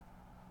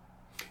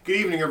Good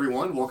evening,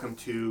 everyone. Welcome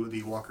to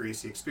the Walker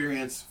AC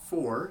Experience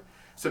for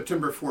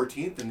September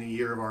 14th in the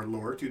year of our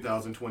Lord,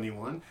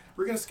 2021.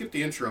 We're going to skip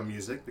the intro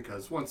music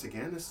because, once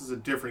again, this is a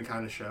different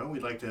kind of show.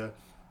 We'd like to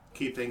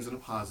keep things on a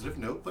positive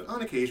note, but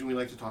on occasion we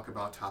like to talk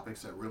about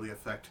topics that really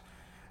affect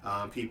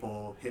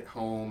people, hit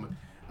home,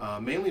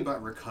 mainly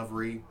about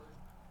recovery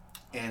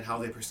and how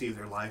they perceive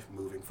their life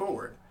moving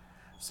forward.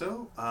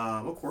 So,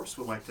 of course,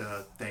 we'd like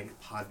to thank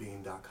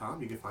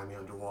Podbean.com. You can find me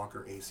under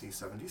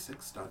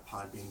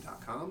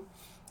WalkerAC76.podbean.com.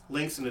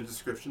 Links in the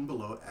description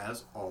below,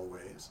 as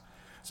always.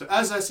 So,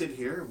 as I sit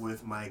here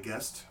with my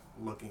guest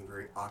looking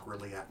very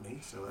awkwardly at me,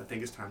 so I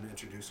think it's time to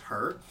introduce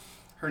her.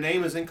 Her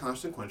name is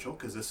inconsequential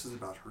because this is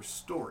about her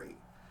story.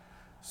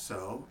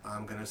 So,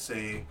 I'm going to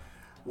say,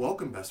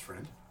 welcome, best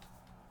friend.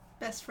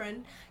 Best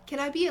friend. Can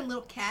I be a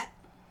little cat?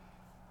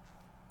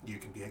 You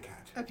can be a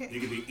cat. Okay.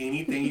 You can be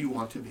anything you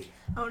want to be.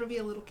 I want to be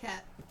a little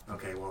cat.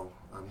 Okay, well,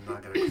 I'm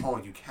not going to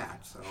call you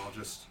cat, so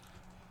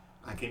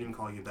I can't even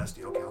call you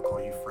bestie. Okay, I'll call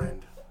you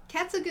friend.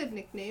 Cat's a good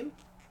nickname.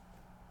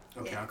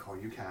 Okay, Yeah. I'll call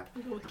you cat.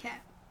 I'll go with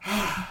cat.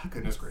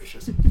 Goodness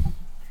gracious.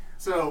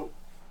 So,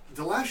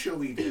 the last show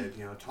we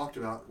did, talked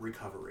about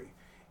recovery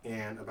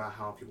and about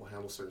how people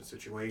handle certain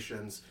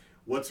situations.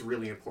 What's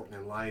really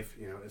important in life,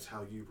 is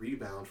how you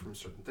rebound from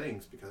certain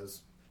things,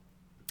 because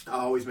I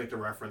always make the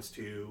reference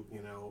to,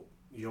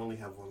 you only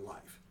have one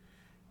life,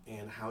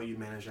 and how you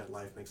manage that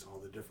life makes all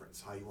the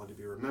difference. How you want to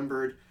be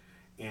remembered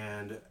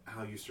and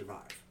how you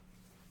survive.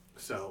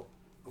 So,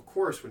 of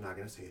course, we're not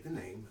going to say the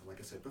name, like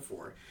I said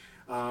before.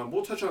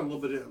 We'll touch on a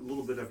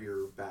little bit of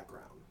your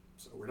background.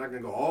 So we're not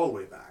going to go all the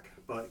way back,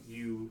 but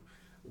you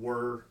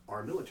were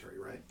our military,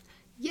 right?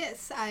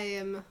 Yes, I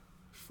am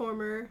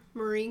former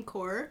Marine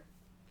Corps.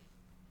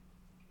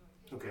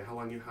 Okay, how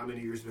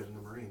many years have you been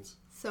in the Marines?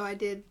 So I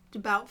did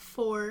about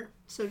 4,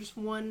 so just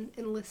 1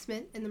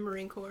 enlistment in the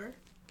Marine Corps.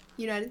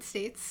 United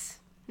States,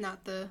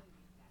 not the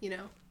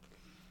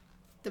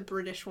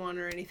British one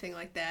or anything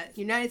like that.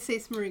 United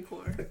States Marine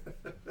Corps.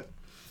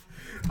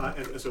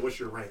 And so what's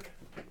your rank?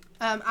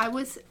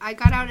 I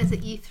got out as an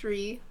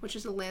E3, which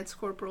is a Lance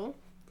Corporal.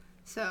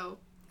 So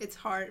it's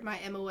hard. My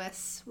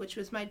MOS, which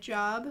was my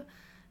job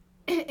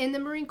in the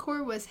Marine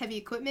Corps, was heavy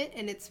equipment,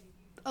 and it's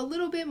a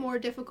little bit more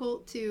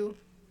difficult to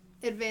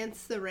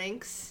advance the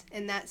ranks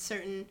in that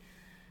certain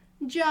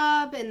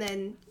job. And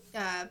then,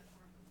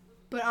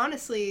 but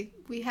honestly,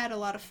 we had a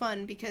lot of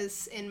fun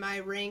because in my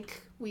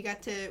rank, we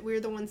were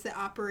the ones that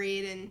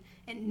operate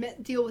and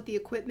deal with the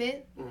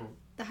equipment. Mm-hmm.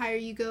 The higher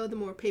you go, the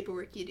more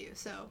paperwork you do.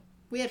 So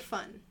we had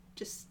fun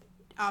just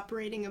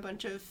operating a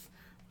bunch of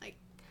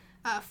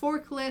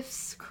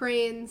forklifts,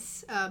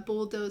 cranes,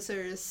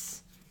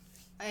 bulldozers,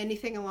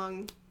 anything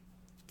along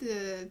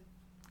the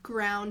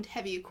ground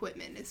heavy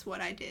equipment is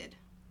what I did.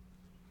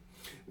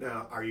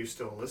 Now, are you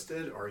still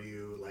enlisted? Are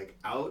you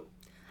out?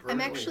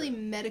 I'm actually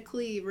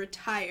medically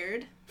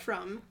retired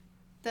from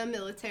the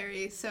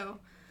military, so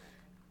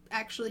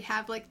actually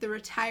have the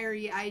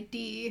retiree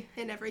ID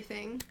and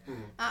everything.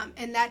 Mm-hmm.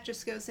 And that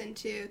just goes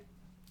into,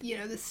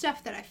 the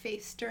stuff that I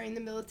faced during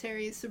the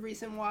military is the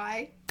reason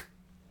why.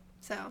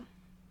 So.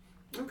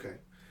 Okay.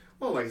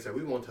 Well, like I said,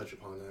 we won't touch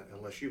upon that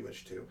unless you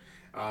wish to.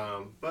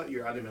 But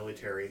you're out of the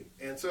military.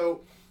 And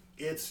so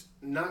it's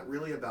not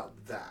really about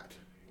that.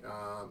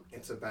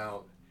 It's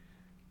about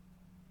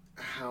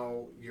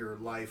how your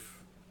life,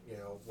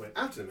 went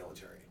out to the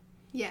military.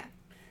 Yeah.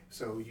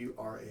 So you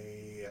are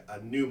a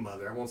new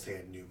mother. I won't say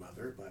a new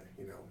mother, but,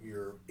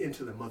 you're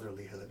into the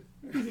motherlyhood.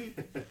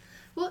 Mm-hmm.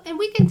 Well, and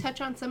we can touch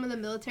on some of the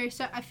military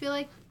stuff. I feel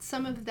like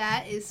some of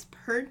that is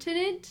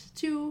pertinent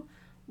to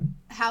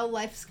how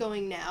life's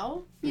going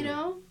now,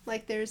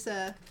 There's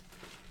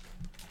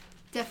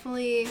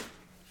definitely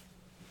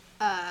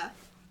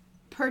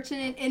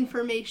pertinent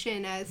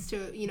information as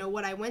to,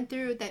 what I went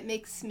through that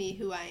makes me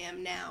who I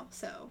am now,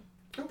 so.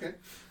 Okay.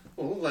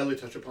 Well, we'll lightly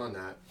touch upon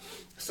that.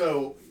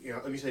 So,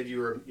 you said you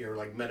were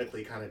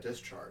medically kind of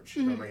discharged.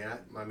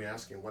 Mm-hmm. Mind me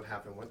asking what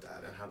happened with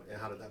that and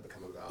how did that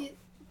become about?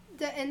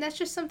 And that's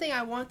just something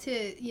I want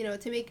to,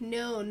 to make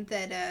known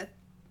that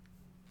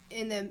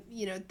in the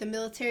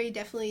military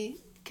definitely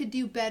could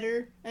do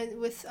better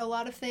with a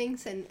lot of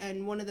things,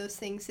 and one of those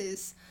things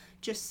is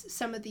just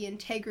some of the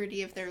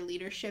integrity of their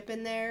leadership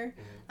in there.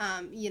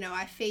 Mm-hmm.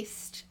 I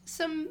faced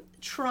some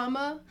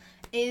trauma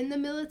in the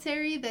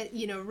military that,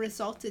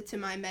 resulted to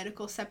my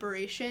medical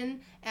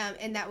separation,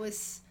 and that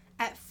was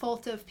at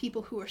fault of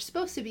people who are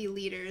supposed to be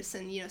leaders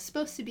and,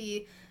 supposed to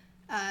be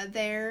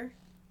there,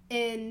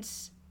 and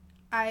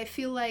I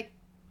feel like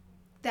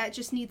that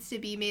just needs to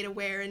be made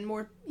aware and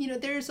more,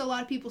 there's a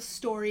lot of people's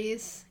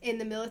stories in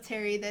the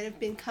military that have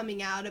been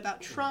coming out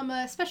about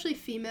trauma, especially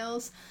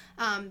females,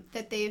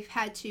 that they've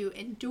had to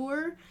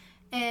endure.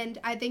 And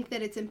I think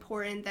that it's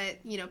important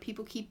that,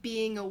 people keep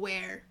being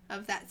aware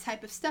of that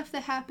type of stuff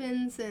that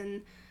happens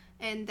and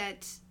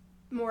that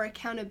more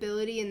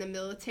accountability in the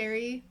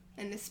military,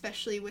 and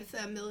especially with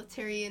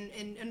military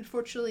and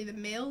unfortunately the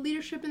male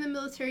leadership in the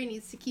military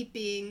needs to keep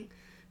being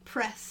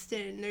pressed,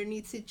 and there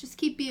needs to just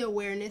keep be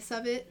awareness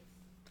of it.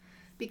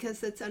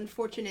 because it's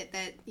unfortunate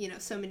that,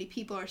 so many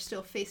people are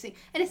still facing,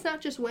 and it's not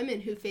just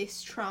women who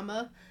face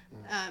trauma,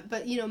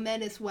 but,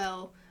 men as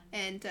well.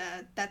 And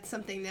that's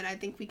something that I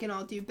think we can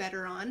all do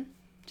better on,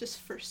 just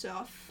first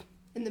off,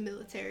 in the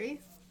military.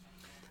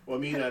 Well,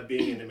 me not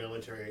being in the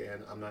military,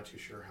 and I'm not too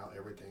sure how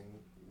everything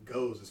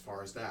goes as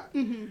far as that.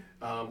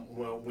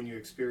 Well, when you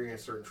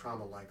experience certain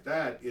trauma like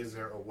that, is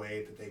there a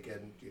way that they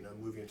can,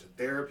 move you into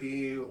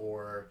therapy,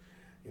 or,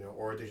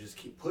 or they just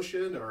keep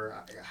pushing,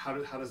 or how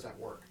does that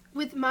work?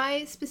 With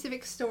my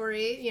specific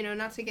story,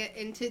 not to get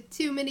into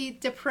too many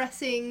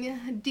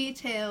depressing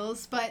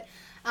details, but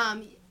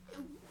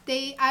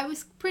I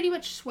was pretty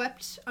much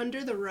swept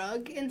under the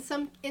rug in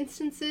some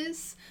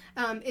instances.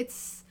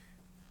 It's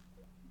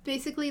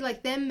basically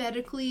like them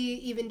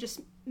even just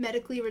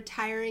medically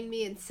retiring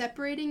me and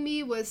separating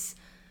me was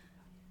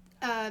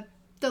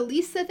the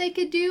least that they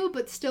could do,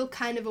 but still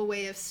kind of a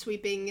way of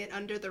sweeping it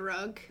under the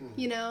rug,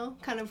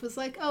 kind of was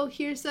like, oh,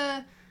 here's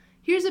a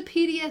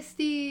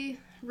PTSD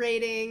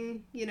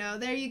rating,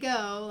 there you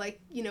go, like,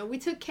 we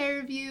took care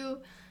of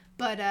you,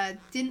 but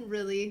didn't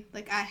really,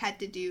 like, I had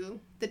to do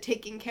the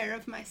taking care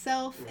of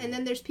myself. And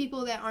then there's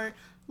people that aren't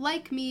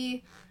like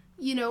me,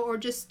 or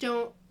just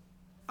don't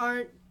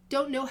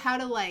know how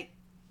to, like,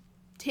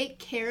 take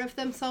care of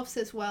themselves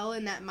as well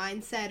in that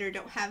mindset, or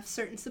don't have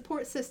certain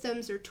support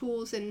systems or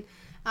tools, and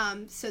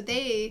so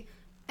they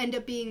end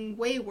up being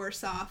way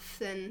worse off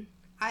than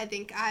I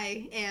think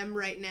I am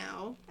right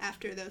now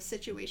after those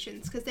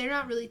situations, because they're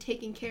not really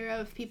taken care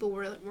of, people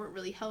weren't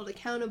really held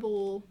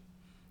accountable,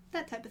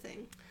 that type of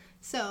thing.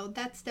 So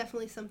that's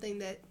definitely something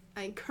that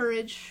I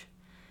encourage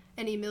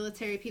any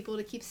military people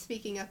to keep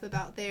speaking up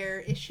about their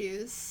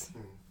issues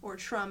or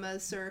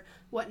traumas or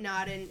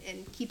whatnot, and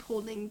keep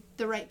holding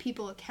the right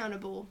people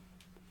accountable,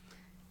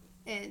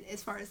 and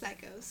as far as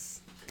that goes.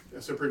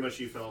 So pretty much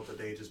you felt that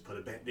they just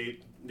put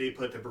they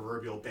put the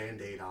proverbial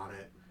Band-Aid on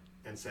it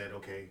and said,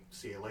 okay,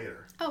 see you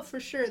later. Oh, for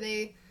sure.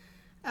 They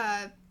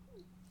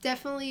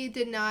definitely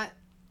did not,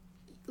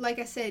 like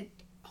I said,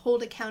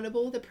 hold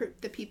accountable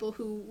the people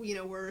who,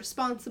 were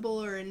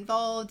responsible or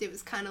involved. It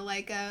was kind of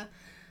like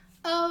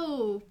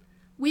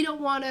we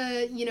don't want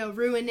to,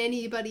 ruin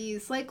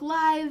anybody's, like,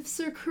 lives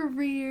or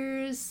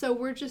careers, so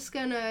we're just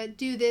gonna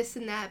do this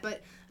and that.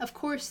 But, of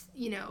course,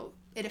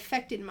 it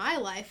affected my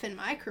life and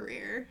my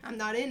career. I'm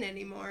not in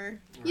anymore.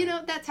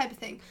 Right. That type of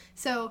thing.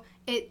 So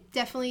it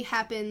definitely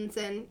happens,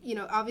 and,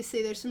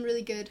 obviously there's some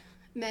really good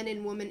men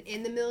and women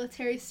in the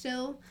military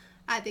still.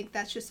 I think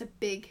that's just a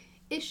big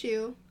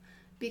issue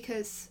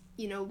because,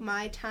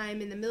 my time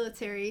in the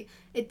military,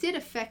 it did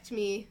affect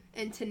me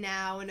into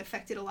now and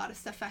affected a lot of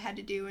stuff I had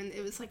to do, and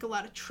it was like a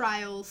lot of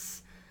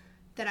trials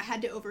that I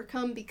had to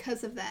overcome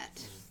because of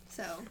that.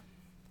 So.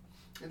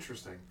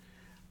 Interesting.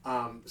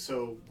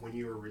 So when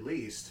you were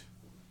released,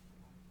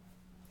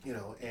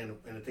 and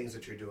the things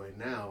that you're doing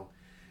now,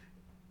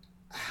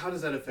 how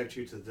does that affect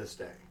you to this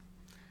day?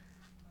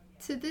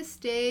 To this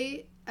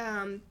day,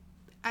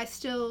 I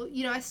still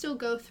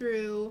go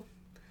through,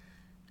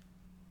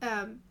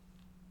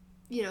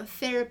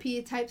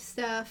 therapy type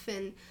stuff,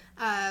 and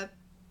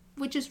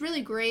which is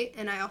really great,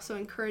 and I also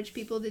encourage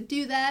people to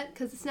do that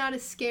because it's not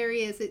as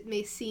scary as it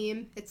may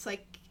seem. It's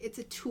like, it's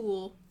a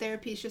tool.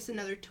 Therapy is just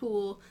another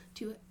tool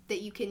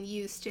that you can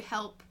use to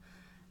help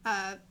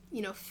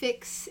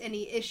fix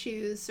any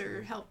issues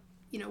or help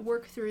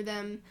work through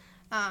them,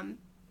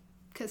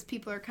 because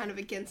people are kind of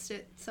against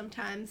it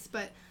sometimes,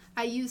 but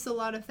I use a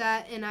lot of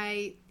that, and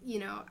I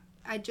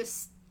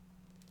just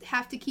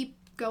have to keep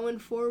going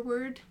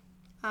forward.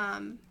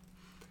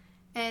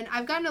 And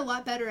I've gotten a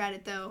lot better at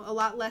it, though. A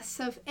lot less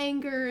of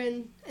anger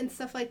and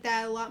stuff like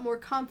that. A lot more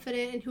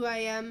confident in who I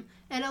am.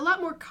 And a lot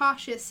more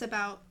cautious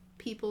about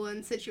people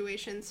and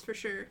situations, for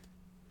sure.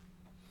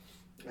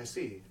 I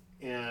see.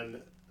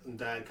 And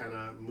that kind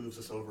of moves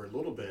us over a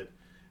little bit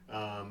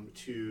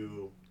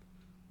to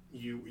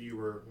you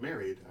were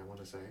married, I want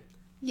to say.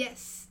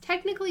 Yes.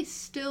 Technically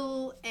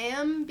still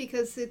am,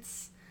 because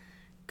it's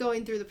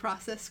going through the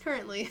process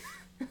currently.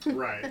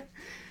 Right.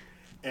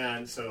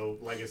 And so,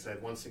 like I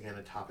said, once again,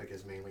 the topic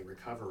is mainly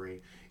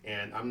recovery.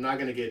 And I'm not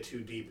going to get too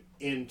deep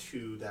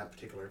into that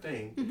particular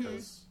thing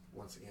because,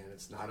 once again,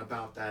 it's not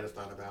about that. It's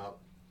not about,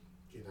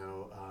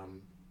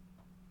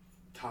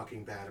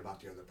 talking bad about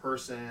the other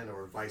person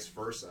or vice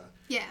versa.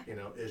 Yeah.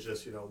 It's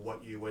just,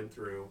 what you went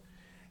through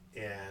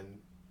and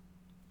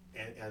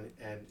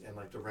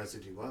like the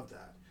residue of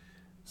that.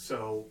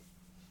 So,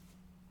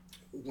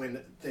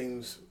 when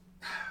things,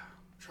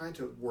 trying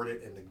to word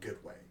it in a good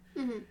way.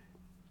 Mm-hmm.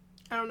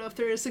 I don't know if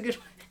there is a good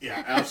way.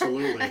 Yeah,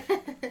 absolutely.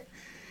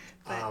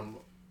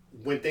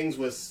 When things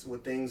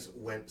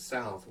went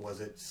south, was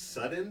it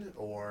sudden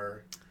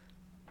or?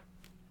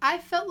 I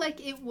felt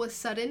like it was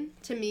sudden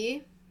to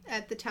me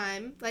at the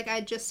time. Like,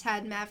 I just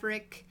had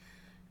Maverick.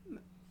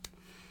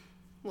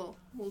 Well,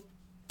 we'll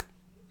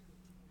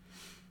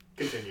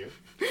continue.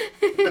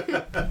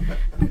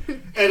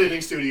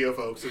 Editing studio,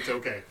 folks. It's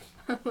okay.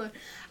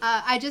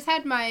 I just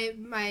had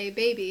my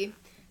baby,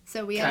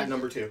 so we had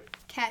number two,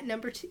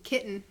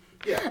 kitten.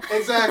 Yeah,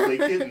 exactly,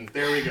 kitten.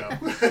 There we go.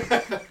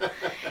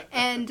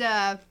 And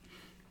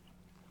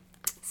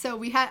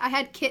so I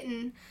had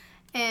Kitten,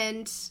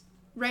 and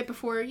right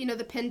before,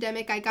 the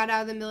pandemic, I got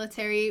out of the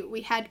military.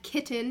 We had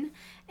Kitten,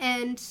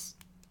 and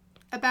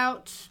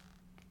about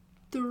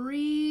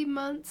 3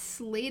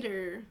 months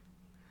later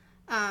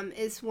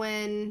is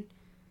when,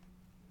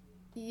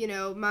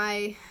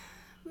 my,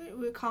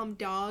 we call him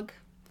Dog,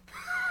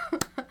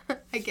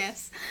 I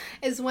guess,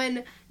 is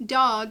when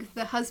Dog,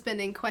 the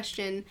husband in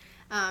question,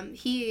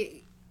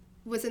 he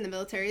was in the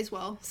military as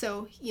well.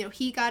 So,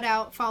 he got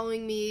out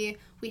following me.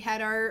 We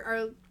had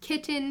our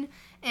Kitten,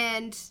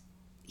 and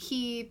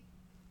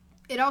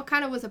it all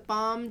kind of was a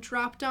bomb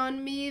dropped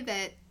on me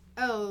that,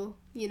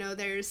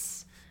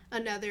 there's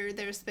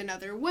been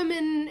other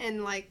women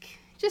and, like,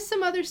 just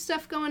some other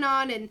stuff going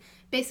on, and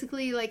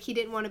basically, like, he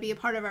didn't want to be a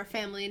part of our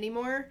family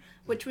anymore,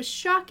 which was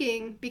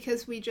shocking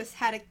because we just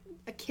had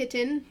a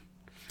kitten,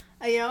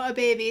 a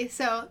baby.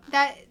 So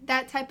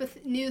that type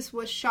of news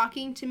was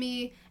shocking to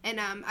me, and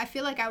I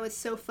feel like I was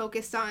so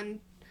focused on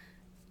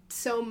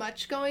so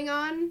much going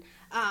on.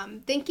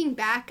 Thinking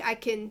back, I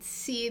can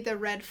see the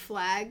red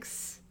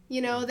flags,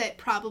 that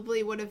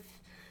probably would have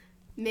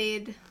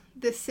made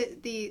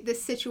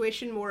this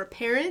situation more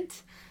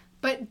apparent.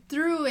 But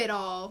through it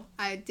all,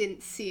 I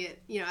didn't see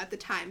it, at the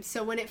time.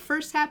 So when it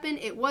first happened,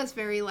 it was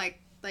very like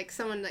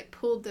someone like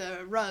pulled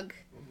the rug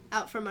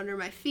out from under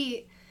my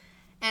feet,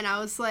 and I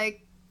was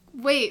like,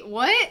 wait,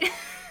 what?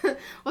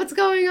 What's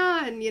going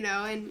on?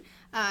 And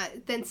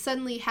then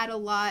suddenly had a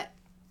lot.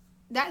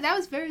 That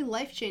was very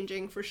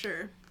life-changing for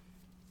sure.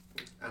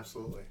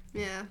 Absolutely.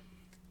 Yeah.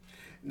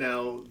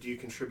 Now, do you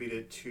contribute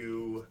it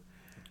to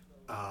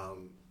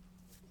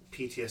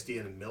PTSD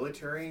in the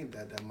military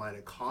that might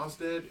have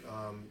caused it?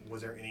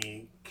 Was there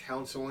any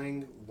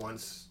counseling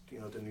once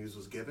the news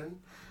was given?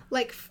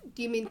 Like,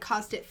 do you mean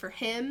caused it for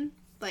him?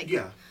 Like,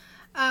 yeah.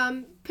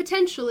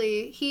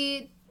 Potentially,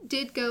 he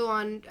did go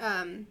on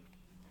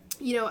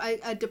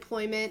a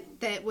deployment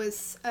that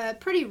was a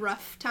pretty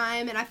rough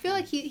time, and I feel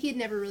like he had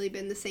never really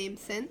been the same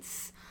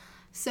since.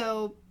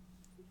 So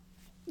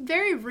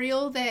very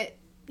real that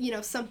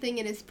something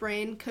in his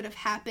brain could have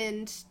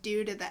happened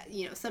due to that,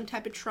 some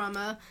type of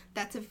trauma.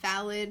 That's a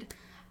valid.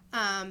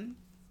 I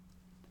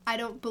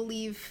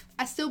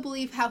still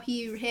believe how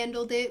he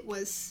handled it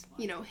was,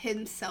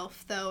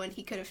 himself, though, and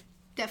he could have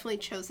definitely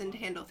chosen to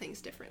handle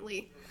things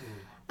differently.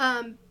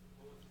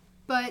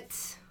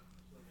 But,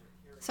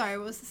 sorry,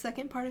 what was the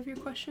second part of your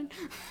question?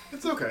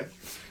 It's okay.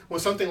 When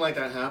something like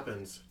that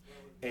happens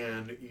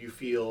and you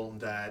feel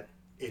that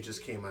it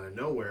just came out of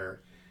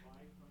nowhere,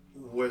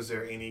 was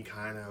there any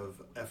kind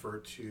of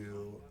effort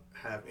to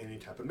have any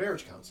type of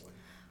marriage counseling?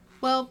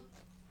 Well,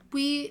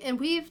 we've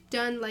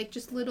done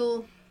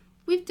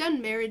we've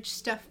done marriage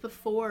stuff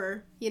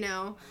before,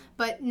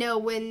 but no,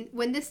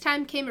 when this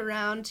time came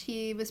around,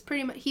 he was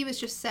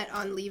just set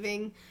on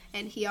leaving,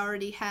 and he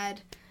already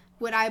had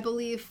what I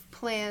believe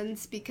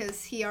plans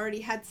because he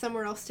already had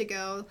somewhere else to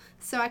go.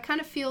 So I kind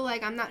of feel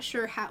like I'm not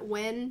sure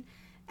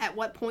at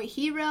what point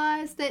he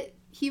realized that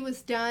he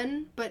was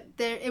done, but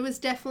it was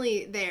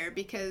definitely there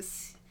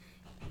because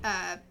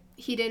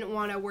he didn't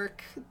want to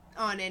work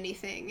on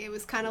anything. It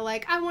was kind of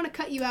like, I want to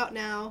cut you out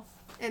now.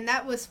 And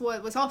that was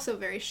what was also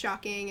very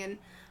shocking and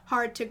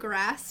hard to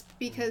grasp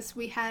because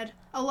we had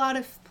a lot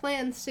of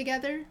plans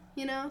together,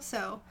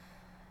 so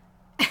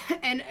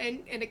and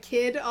a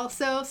kid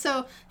also.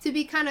 So to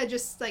be kind of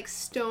just like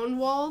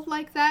stonewalled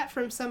like that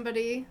from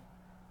somebody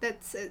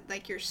that's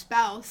like your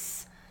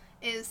spouse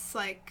is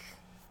like,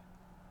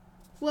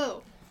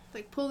 whoa.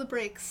 Like, pull the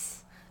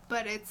brakes.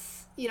 But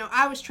it's,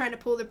 I was trying to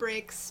pull the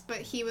brakes, but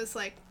he was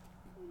like,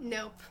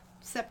 nope,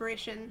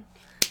 separation.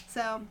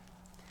 So,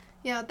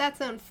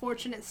 that's an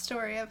unfortunate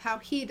story of how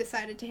he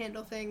decided to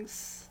handle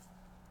things.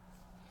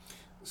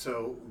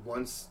 So,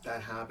 once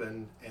that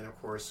happened, and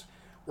of course,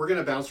 we're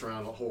going to bounce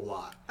around a whole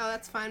lot. Oh,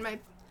 that's fine. I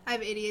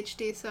have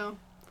ADHD, so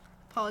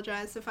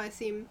apologize if I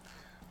seem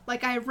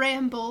like I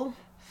ramble.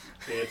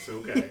 It's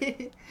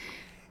okay.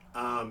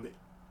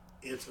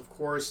 It's, of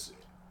course,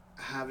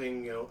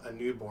 having a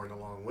newborn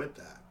along with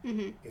that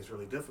is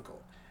really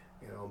difficult,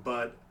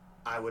 but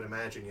I would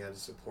imagine you had the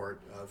support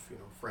of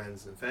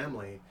friends and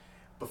family.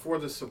 Before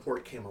the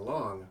support came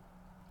along,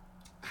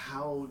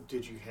 how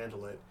did you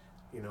handle it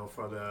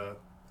for the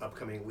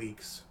upcoming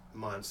weeks,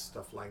 months,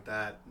 stuff like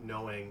that,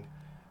 knowing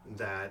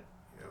that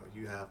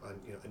you have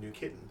a new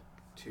kitten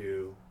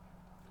to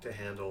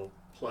handle,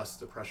 plus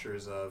the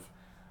pressures of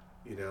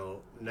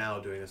now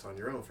doing this on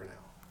your own for now?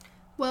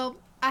 Well,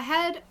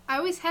 I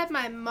always had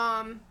my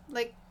mom,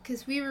 like,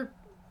 because we were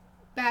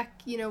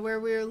back, where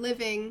we were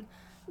living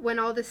when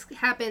all this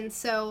happened.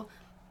 So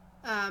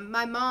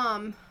my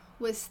mom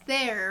was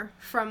there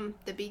from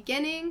the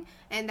beginning,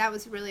 and that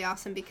was really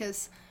awesome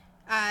because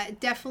I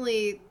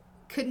definitely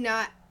could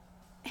not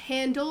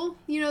handle,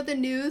 the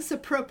news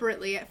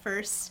appropriately at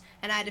first,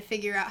 and I had to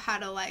figure out how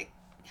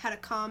to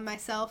calm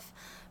myself.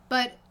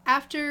 But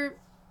after,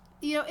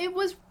 it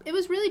was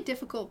really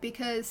difficult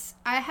because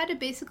I had to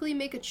basically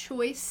make a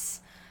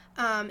choice.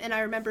 And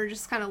I remember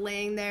just kind of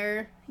laying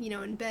there,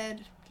 in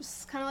bed,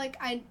 just kind of like,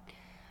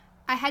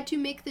 I I had to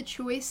make the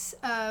choice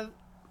of,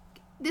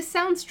 this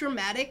sounds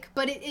dramatic,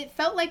 but it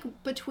felt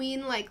like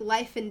between like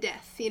life and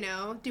death, you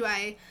know? Do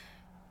I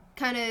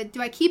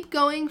keep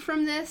going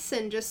from this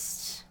and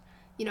just,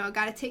 you know,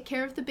 gotta take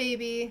care of the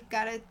baby,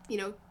 gotta, you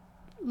know,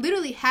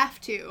 literally have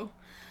to,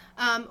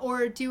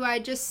 or do I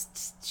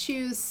just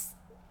choose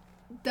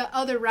the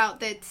other route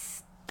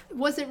that's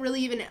wasn't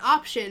really even an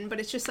option, but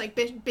it's just like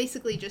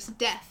basically just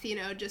death, you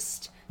know,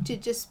 just to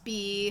just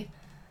be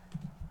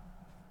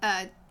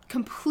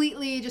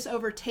completely just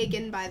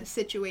overtaken by the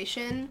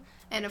situation.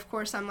 And of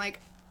course I'm like,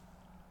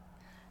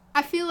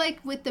 I feel like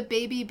with the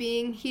baby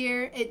being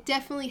here, it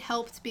definitely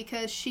helped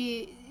because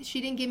she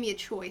didn't give me a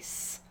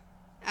choice.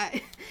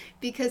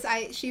 Because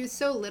she was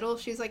so little.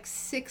 She was like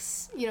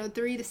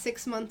 3 to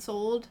 6 months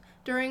old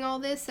during all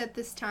this at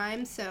this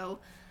time. So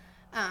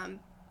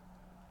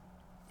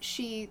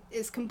she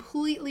is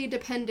completely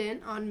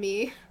dependent on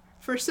me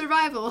for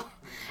survival.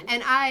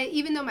 And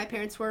even though my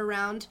parents were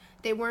around,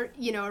 they weren't,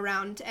 you know,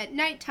 around at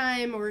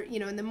nighttime or, you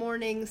know, in the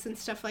mornings and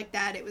stuff like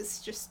that. It was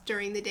just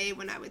during the day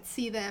when I would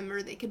see them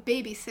or they could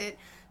babysit.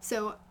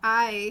 So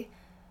I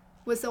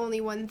was the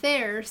only one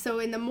there. So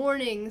in the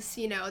mornings,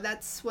 you know,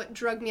 that's what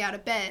drug me out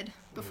of bed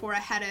before I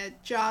had a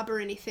job or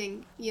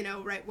anything, you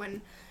know, right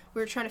when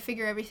we were trying to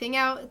figure everything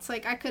out. It's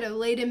like I could have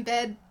laid in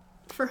bed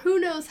for who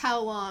knows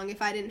how long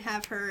if I didn't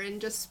have her and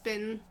just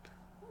been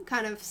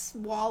kind of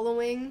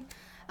wallowing.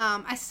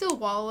 I still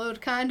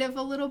wallowed kind of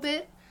a little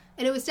bit,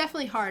 and it was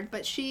definitely hard,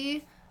 but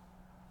she,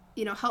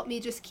 you know, helped me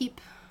just keep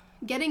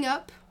getting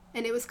up,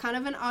 and it was kind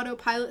of an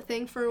autopilot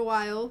thing for a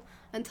while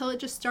until it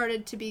just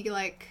started to be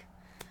like,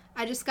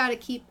 I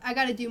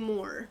gotta do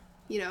more,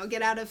 you know,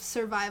 get out of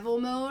survival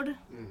mode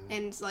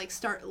and like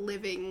start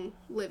living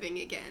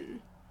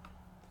again.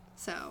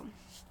 So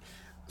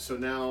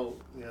now,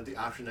 you know, the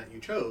option that you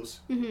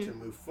chose to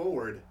move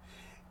forward,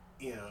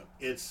 you know,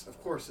 it's,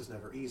 of course, is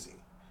never easy,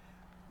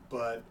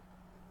 but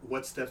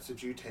what steps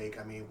did you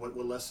take? I mean, what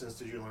lessons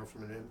did you learn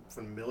from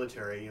the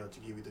military, you know, to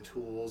give you the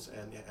tools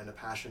and the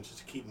passion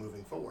to keep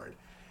moving forward?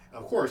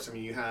 Of course, I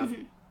mean, you have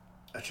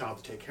a child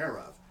to take care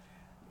of.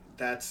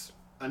 That's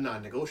a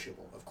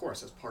non-negotiable. Of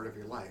course, that's part of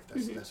your life.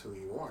 That's who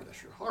you are.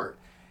 That's your heart.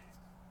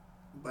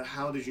 But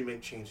how did you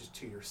make changes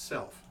to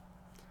yourself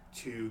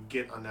to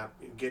get on that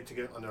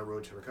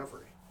road to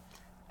recovery?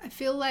 I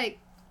feel like,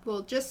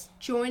 well, just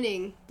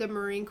joining the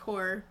Marine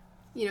Corps,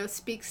 you know,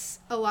 speaks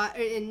a lot,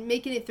 and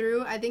making it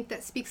through, I think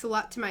that speaks a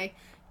lot to my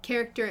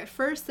character at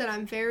first, that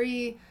I'm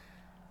very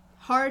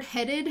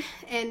hard-headed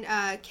and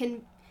I'm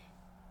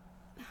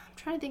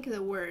trying to think of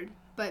the word,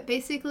 but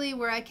basically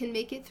where I can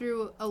make it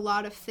through a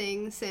lot of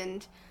things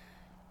and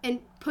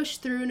push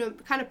through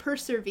and kind of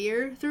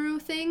persevere through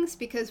things,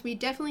 because we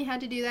definitely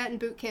had to do that in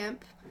boot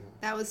camp.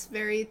 That was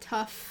very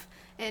tough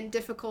and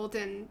difficult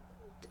and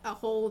a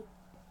whole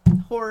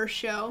horror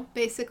show,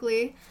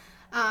 basically.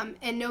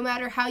 And no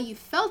matter how you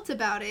felt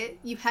about it,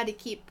 you had to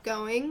keep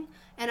going.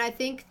 And I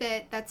think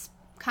that that's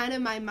kind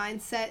of my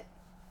mindset.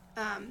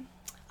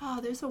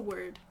 There's a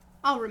word.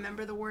 I'll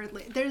remember the word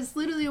later. There's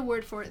literally a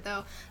word for it,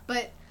 though.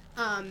 But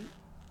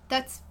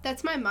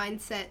that's my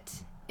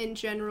mindset in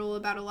general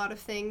about a lot of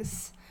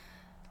things.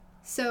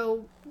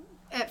 So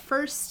at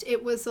first,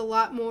 it was a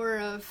lot more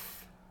of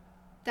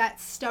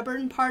that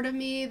stubborn part of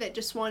me that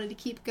just wanted to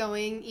keep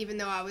going, even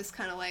though I was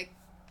kind of like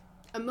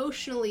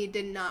emotionally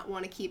did not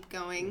want to keep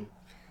going,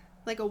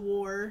 like a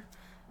war.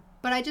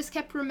 But I just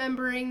kept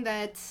remembering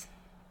that,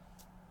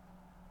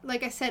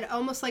 like I said,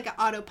 almost like an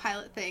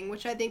autopilot thing,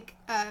 which I think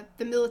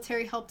the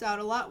military helped out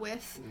a lot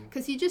with,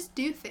 because you just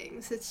do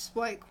things. It's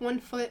like one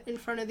foot in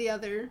front of the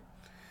other.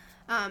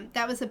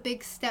 That was a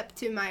big step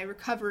to my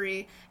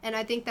recovery, and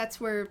I think that's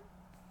where,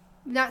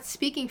 not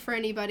speaking for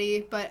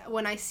anybody, but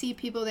when I see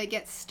people that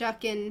get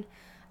stuck in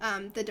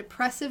the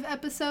depressive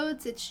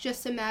episodes, it's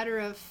just a matter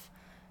of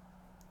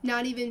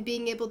not even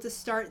being able to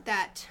start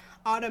that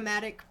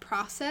automatic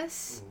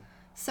process.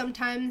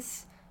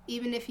 Sometimes,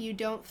 even if you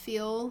don't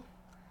feel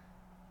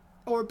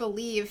or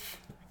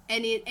believe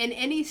in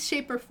any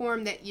shape or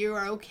form that you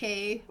are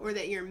okay or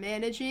that you're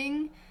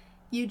managing,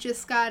 you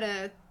just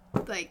gotta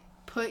like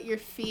put your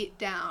feet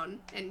down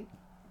and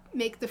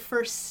make the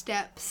first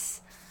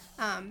steps,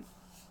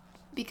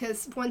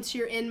 because once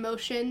you're in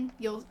motion,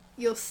 you'll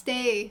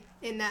stay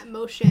in that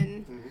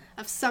motion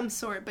of some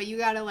sort, but you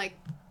gotta like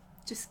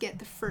just get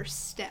the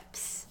first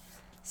steps.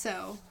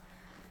 So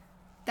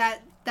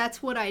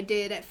that's what I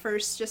did at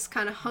first, just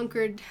kind of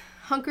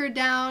hunkered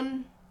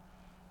down,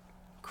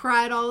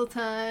 cried all the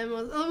time.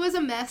 It was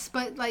a mess,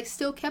 but like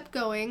still kept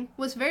going.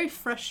 Was very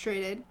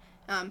frustrated.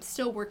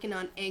 Still working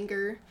on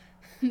anger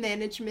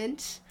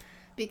management,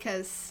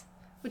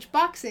 which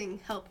boxing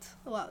helped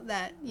a lot with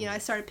that. You know, I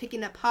started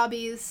picking up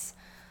hobbies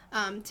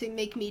to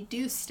make me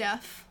do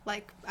stuff.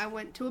 Like I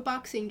went to a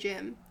boxing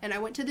gym, and I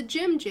went to the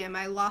gym.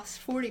 I lost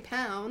 40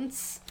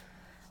 pounds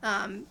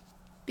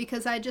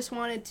because I just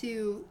wanted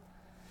to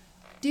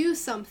do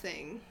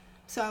something.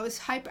 So I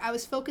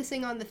was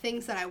focusing on the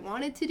things that I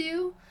wanted to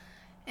do.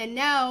 And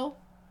now,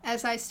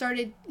 as I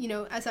started, you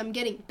know, as I'm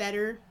getting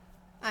better,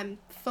 I'm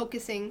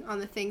focusing on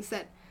the things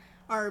that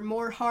are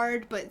more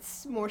hard, but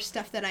it's more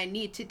stuff that I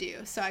need to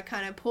do. So I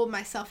kind of pulled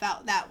myself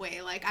out that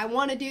way. Like, I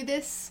want to do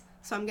this,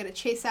 so I'm going to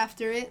chase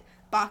after it.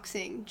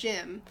 Boxing,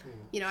 gym,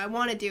 I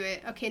want to do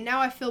it. Okay, now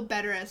I feel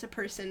better as a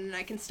person, and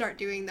I can start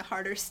doing the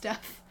harder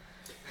stuff.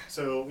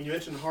 So when you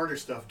mention harder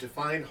stuff,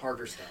 define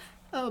harder stuff.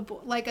 Oh,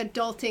 boy, like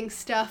adulting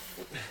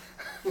stuff.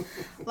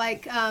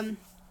 Like,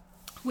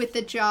 with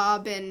the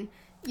job and,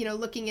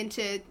 looking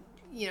into,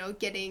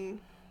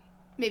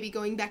 maybe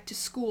going back to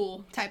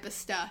school type of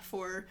stuff,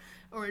 or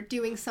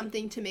doing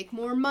something to make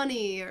more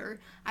money, or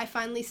I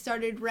finally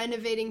started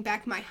renovating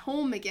back my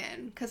home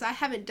again, because I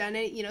haven't done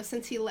it,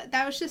 since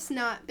that was just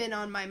not been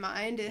on my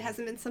mind. It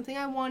hasn't been something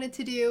I wanted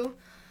to do.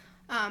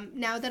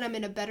 Now that I'm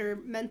in a better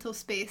mental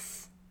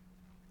space,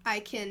 I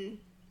can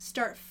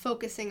start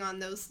focusing on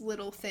those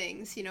little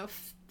things,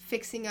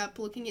 fixing up,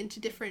 looking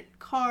into different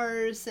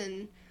cars,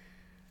 and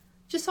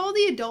just all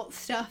the adult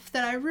stuff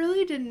that I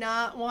really did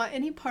not want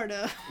any part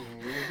of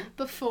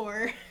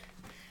before.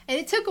 And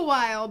it took a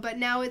while, but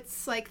now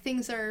it's like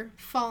things are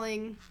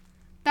falling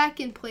back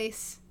in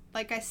place.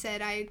 Like I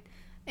said, I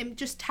am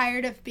just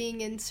tired of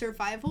being in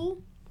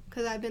survival,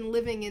 because I've been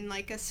living in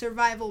like a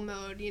survival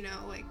mode,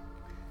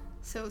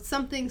 so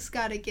something's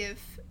got to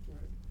give.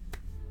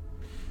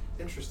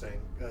 Interesting,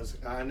 because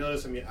I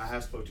noticed, I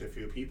have spoke to a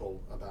few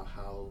people about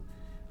how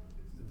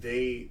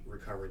they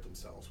recovered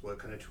themselves, what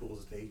kind of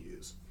tools they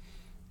use.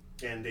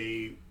 And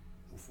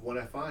what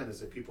I find is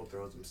that people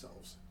throw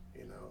themselves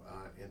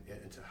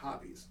into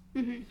hobbies.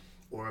 Mm-hmm.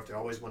 Or if they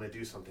always want to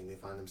do something, they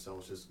find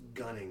themselves just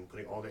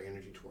putting all their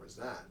energy towards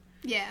that.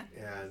 Yeah.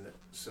 And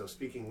so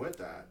speaking with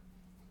that,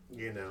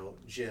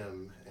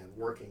 gym and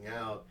working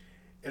out,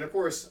 and of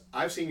course,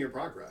 I've seen your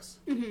progress.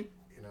 Mm-hmm.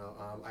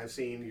 I've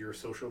seen your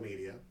social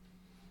media,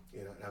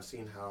 and I've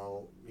seen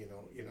how,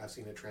 I've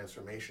seen a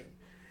transformation.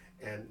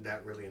 And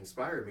that really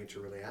inspired me to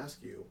really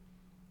ask you,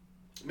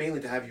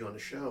 mainly to have you on the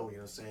show,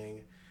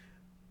 saying,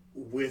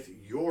 with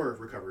your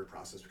recovery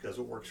process, because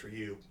what works for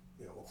you,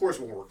 of course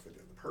won't work for the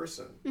other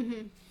person.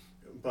 Mm-hmm.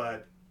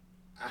 But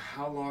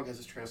how long has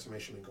this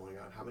transformation been going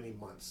on? How many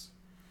months?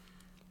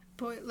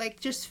 Boy,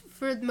 like just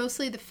for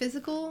mostly the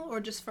physical,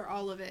 or just for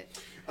all of it?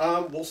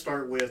 We'll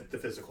start with the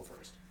physical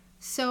first.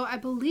 So I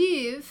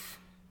believe,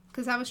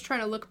 because I was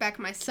trying to look back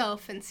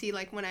myself and see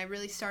like when I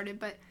really started,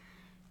 but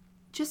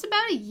just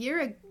about a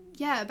year ago,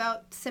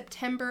 about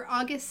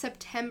August,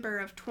 September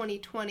of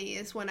 2020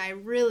 is when I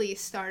really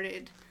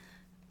started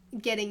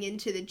getting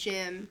into the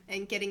gym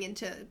and getting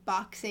into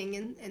boxing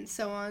and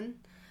so on.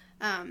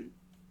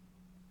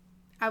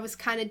 I was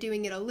kind of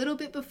doing it a little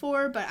bit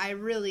before, but I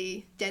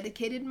really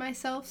dedicated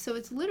myself. So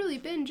it's literally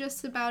been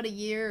just about a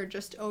year, or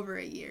just over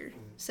a year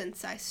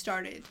since I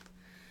started.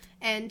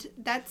 And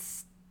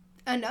that's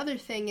another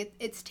thing.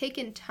 It's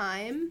taken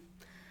time.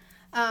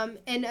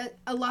 And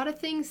a lot of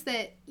things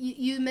that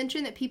you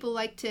mentioned, that people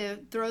like to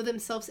throw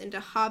themselves into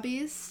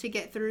hobbies to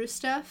get through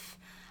stuff.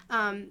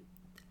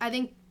 I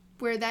think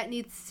where that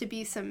needs to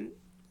be some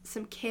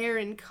care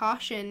and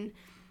caution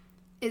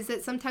is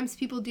that sometimes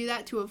people do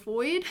that to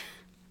avoid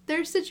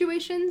their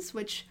situations,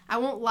 which I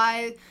won't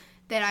lie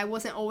that I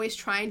wasn't always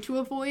trying to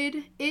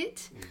avoid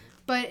it,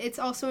 but it's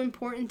also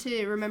important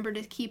to remember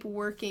to keep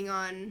working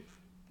on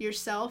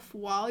yourself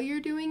while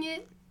you're doing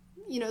it.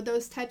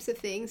 Those types of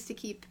things, to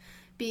keep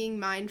being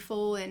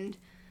mindful and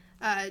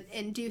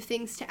do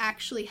things to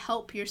actually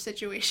help your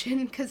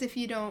situation, because if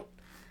you don't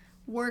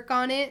work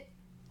on it,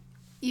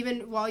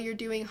 even while you're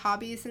doing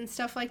hobbies and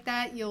stuff like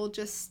that,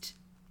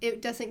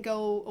 it doesn't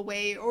go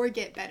away or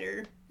get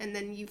better, and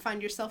then you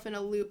find yourself in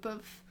a loop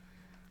of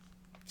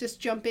just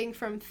jumping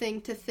from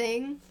thing to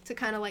thing to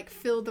kind of like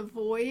fill the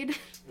void.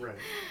 Right.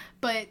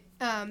 But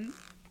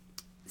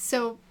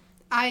so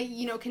I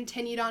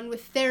continued on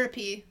with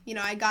therapy.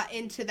 I got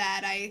into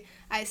that.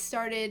 I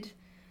started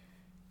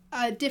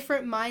a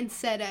different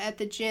mindset at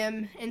the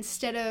gym.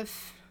 Instead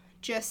of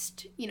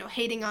just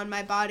hating on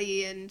my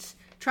body and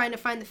trying to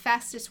find the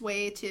fastest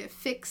way to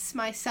fix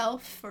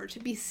myself or to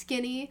be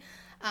skinny,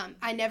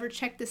 I never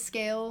checked the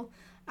scale.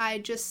 I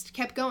just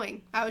kept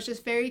going. I was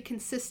just very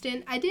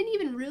consistent. I didn't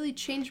even really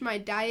change my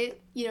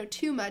diet,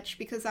 too much,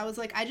 because I was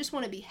like, I just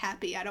want to be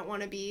happy. I don't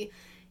want to be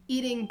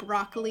eating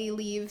broccoli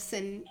leaves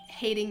and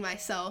hating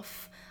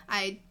myself.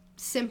 I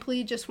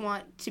simply just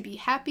want to be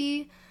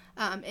happy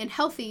and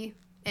healthy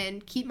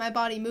and keep my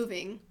body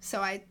moving.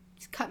 So I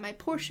cut my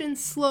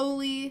portions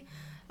slowly.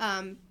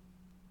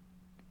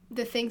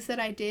 The things that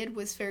I did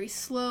was very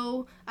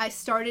slow. I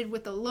started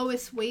with the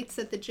lowest weights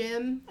at the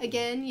gym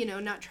again,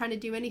 not trying to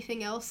do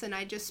anything else, and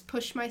I just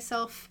pushed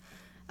myself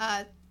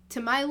to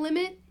my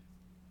limit,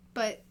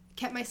 but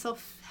kept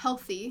myself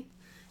healthy.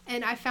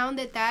 And I found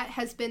that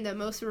has been the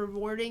most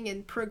rewarding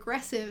and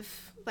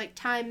progressive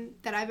time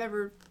that I've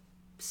ever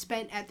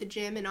spent at the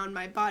gym and on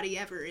my body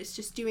ever, is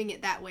just doing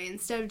it that way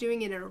instead of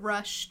doing it in a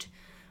rushed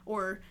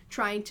or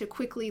trying to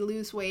quickly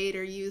lose weight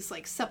or use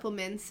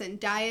supplements and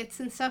diets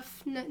and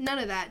stuff. None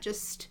of that.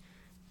 Just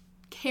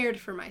cared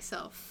for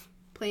myself,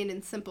 plain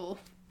and simple.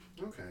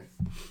 Okay.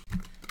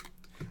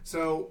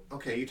 So,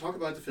 okay, you talk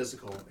about the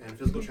physical and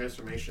physical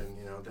transformation,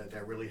 you know,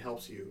 that really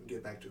helps you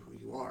get back to who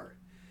you are.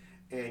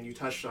 And you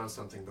touched on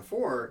something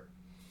before,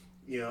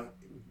 you know,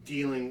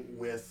 dealing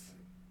with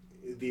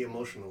the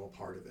emotional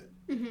part of it.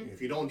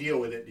 If you don't deal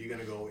with it, you're going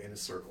to go in a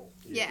circle.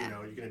 You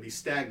know, you're going to be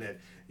stagnant.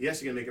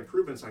 Yes, you're going to make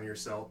improvements on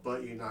yourself,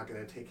 but you're not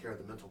going to take care of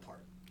the mental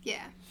part.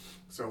 Yeah.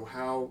 So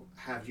how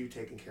have you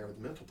taken care of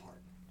the mental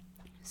part?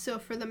 So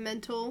for the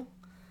mental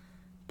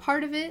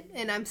part of it,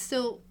 and I'm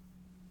still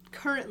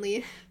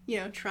currently, you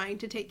know, trying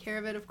to take care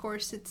of it. Of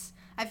course,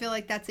 I feel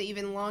like that's an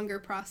even longer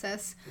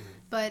process.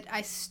 But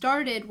I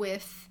started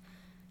with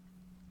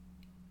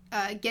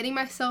getting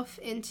myself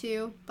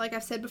into, like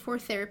I've said before,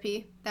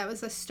 therapy. That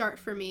was a start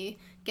for me.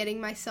 Getting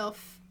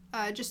myself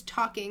just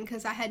talking,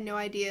 because I had no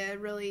idea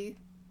really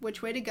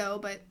which way to go,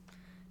 but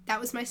that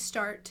was my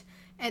start.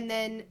 And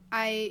then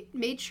I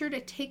made sure to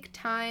take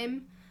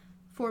time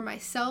for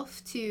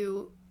myself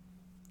to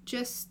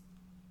just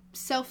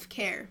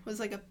self-care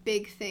was like a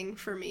big thing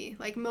for me.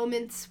 Like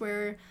moments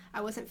where I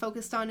wasn't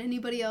focused on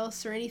anybody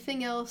else or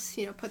anything else,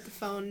 you know, put the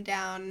phone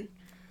down,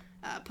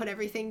 put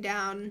everything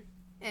down,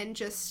 and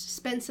just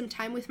spend some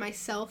time with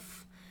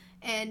myself.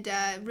 And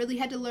really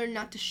had to learn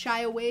not to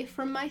shy away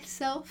from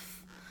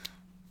myself.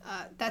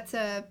 That's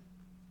a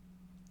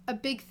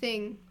big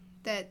thing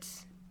that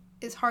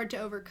is hard to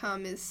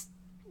overcome, is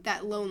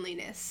that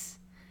loneliness.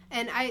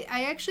 And I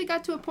actually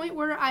got to a point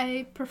where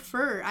I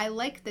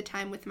like the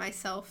time with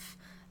myself,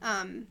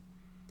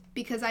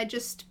 because I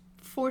just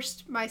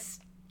forced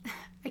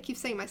I keep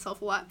saying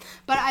myself a lot,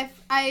 but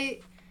I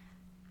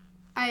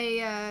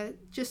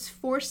just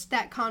forced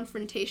that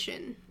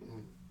confrontation,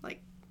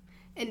 like,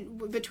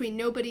 and between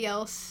nobody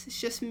else. It's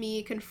just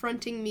me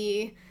confronting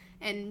me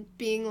and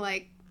being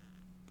like,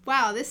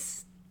 wow,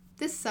 this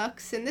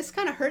sucks, and this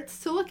kind of hurts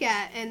to look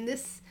at, and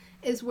this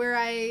is where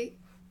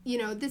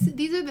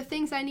these are the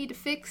things I need to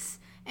fix,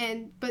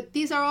 but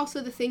these are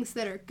also the things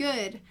that are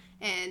good,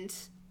 and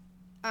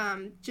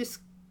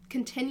just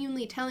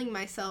continually telling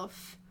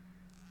myself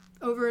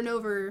over and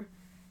over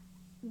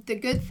the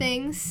good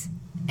things,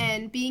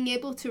 and being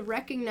able to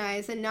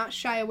recognize and not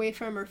shy away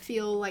from or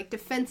feel like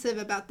defensive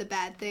about the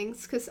bad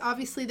things, because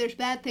obviously there's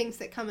bad things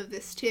that come of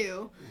this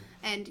too.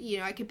 And you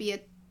know, I could be a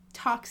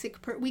toxic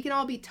we can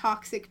all be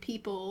toxic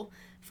people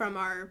from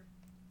our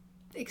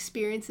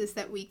experiences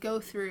that we go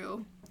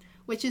through,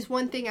 which is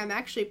one thing I'm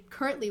actually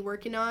currently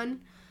working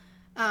on,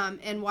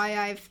 and why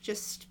I've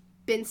just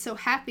been so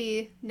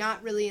happy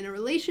not really in a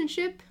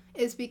relationship,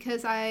 is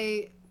because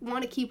I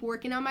want to keep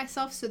working on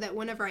myself so that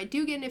whenever I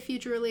do get in a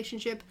future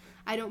relationship,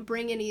 I don't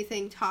bring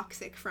anything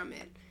toxic from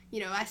it. You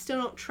know, I still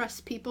don't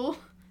trust people,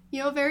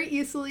 you know, very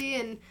easily,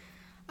 and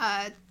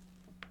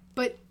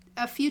but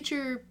a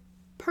future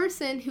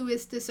person who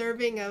is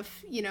deserving of,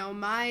 you know,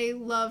 my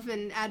love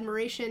and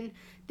admiration,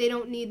 they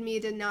don't need me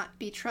to not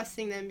be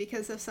trusting them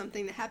because of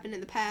something that happened in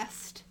the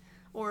past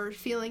or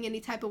feeling any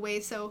type of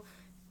way. So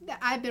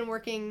I've been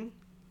working,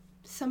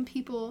 some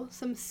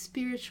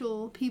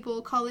spiritual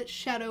people call it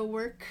shadow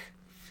work.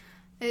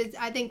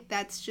 I think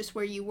that's just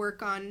where you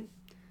work on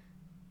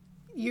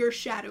your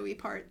shadowy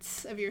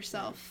parts of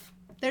yourself.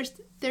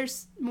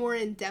 There's more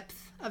in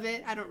depth of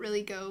it. I don't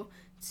really go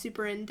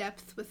super in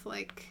depth with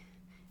like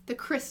the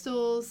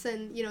crystals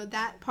and, you know,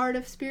 that part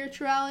of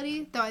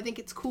spirituality, though I think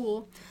it's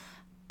cool.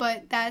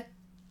 But that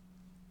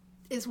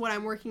is what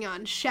I'm working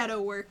on.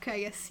 Shadow work,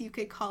 I guess you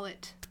could call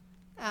it.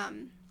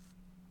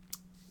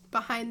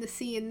 Behind the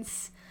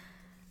scenes.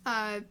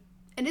 And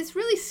it's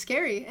really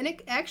scary. And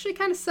it actually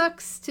kind of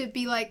sucks to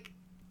be like,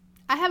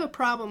 I have a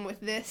problem with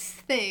this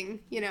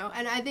thing, you know,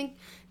 and I think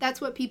that's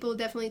what people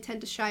definitely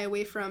tend to shy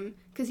away from,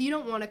 because you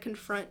don't want to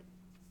confront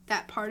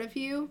that part of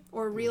you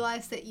or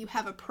realize that you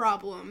have a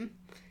problem,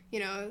 you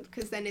know,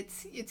 because then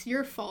it's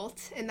your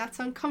fault, and that's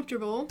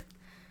uncomfortable.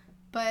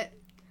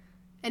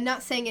 And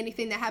not saying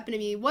anything that happened to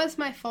me was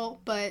my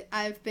fault, but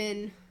I've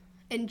been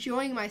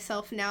enjoying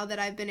myself now that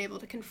I've been able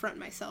to confront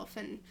myself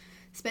and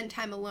spend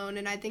time alone,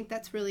 and I think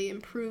that's really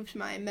improved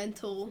my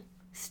mental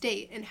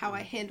state and how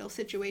I handle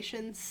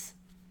situations.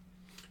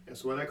 And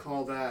so what I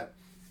call that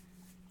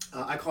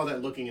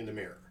looking in the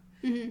mirror.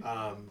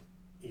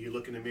 You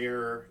look in the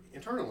mirror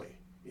internally,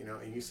 you know,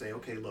 and you say,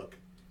 okay, look,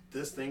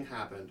 this thing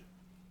happened.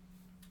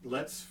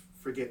 Let's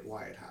forget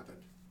why it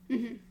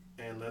happened.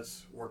 And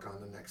let's work on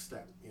the next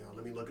step. You know,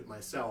 let me look at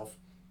myself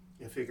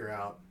and figure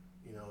out,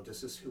 you know,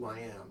 this is who I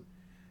am.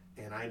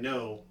 And I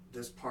know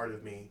this part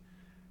of me,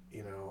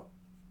 you know,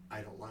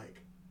 I don't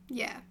like.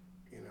 Yeah.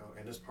 You know,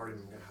 and this part of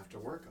me I'm going to have to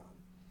work on.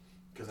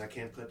 Because I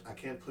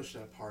can't push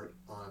that part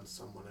on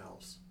someone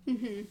else.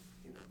 You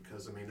know,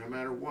 because I mean, no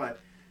matter what,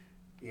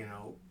 you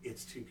know,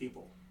 it's two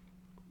people.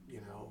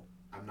 You know,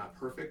 I'm not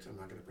perfect. I'm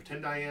not going to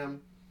pretend I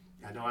am.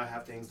 I know I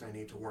have things that I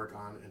need to work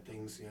on and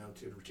things, you know,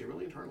 to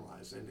really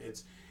internalize. And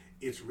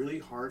it's really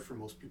hard for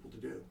most people to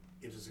do.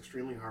 It is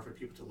extremely hard for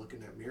people to look in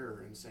that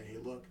mirror and say, hey,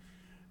 look,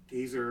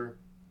 these are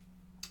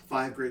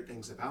 5 great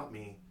things about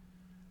me,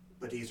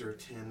 but these are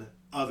 10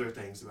 other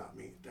things about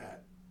me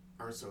that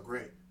aren't so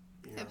great.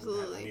 You know,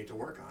 absolutely. that I need to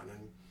work on.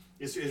 And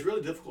it's a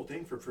really difficult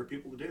thing for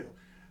people to do.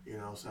 You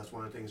know, so that's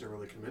one of the things I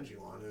really commend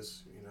you on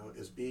is, you know,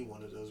 is being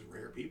one of those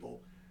rare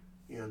people,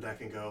 you know, that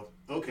can go,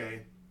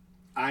 okay,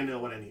 I know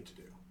what I need to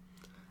do.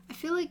 I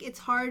feel like it's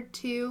hard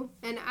to,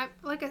 and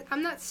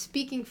I'm not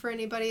speaking for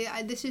anybody.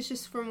 This is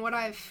just from what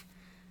I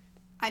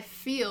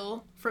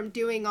feel from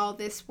doing all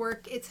this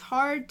work. It's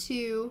hard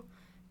to,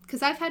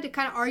 because I've had to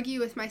kind of argue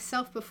with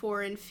myself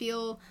before and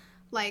feel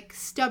like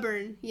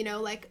stubborn, you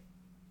know, like,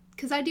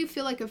 because I do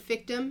feel like a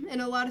victim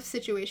in a lot of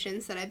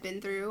situations that I've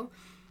been through,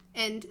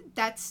 and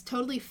that's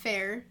totally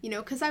fair, you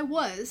know, because I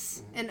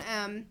was,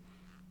 and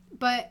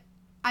but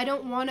I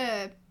don't want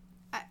to.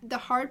 The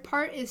hard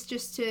part is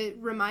just to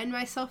remind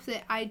myself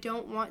that I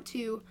don't want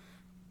to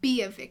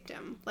be a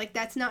victim. Like,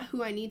 that's not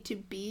who I need to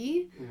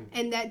be.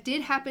 And that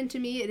did happen to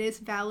me. It is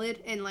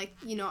valid. And, like,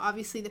 you know,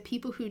 obviously the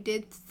people who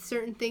did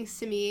certain things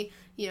to me,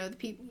 you know, the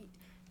people,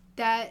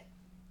 that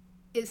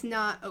is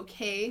not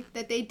okay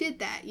that they did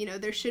that. You know,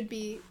 there should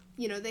be,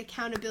 you know, the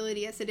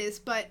accountability as it is.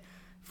 But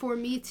for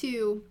me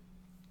to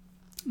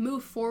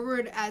move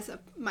forward as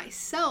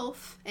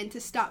myself and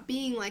to stop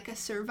being like a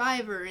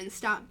survivor and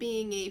stop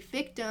being a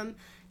victim,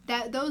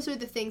 that those are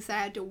the things that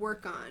I had to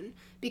work on,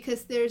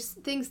 because there's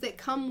things that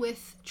come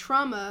with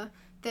trauma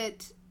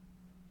that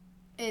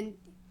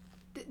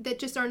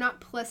just are not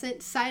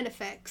pleasant side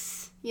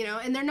effects, you know,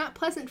 and they're not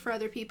pleasant for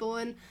other people.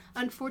 And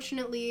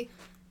unfortunately,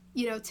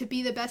 you know, to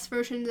be the best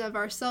versions of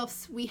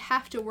ourselves, we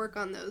have to work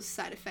on those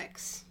side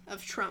effects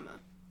of trauma.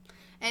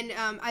 And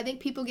I think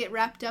people get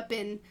wrapped up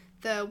in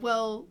the,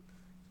 well,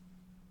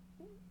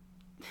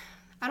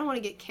 I don't want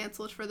to get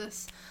canceled for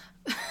this.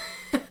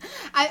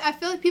 I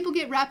feel like people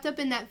get wrapped up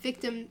in that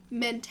victim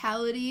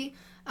mentality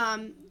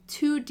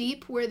too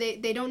deep, where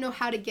they don't know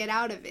how to get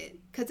out of it,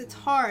 because it's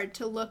hard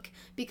to look,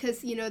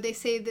 because, you know, they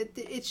say that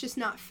it's just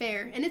not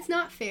fair, and it's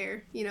not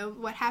fair, you know,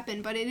 what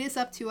happened, but it is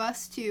up to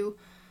us to,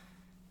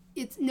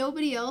 it's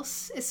nobody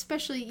else,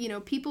 especially, you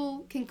know,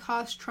 people can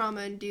cause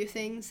trauma and do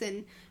things,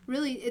 and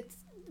really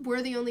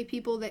we're the only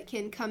people that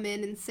can come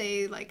in and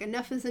say, like,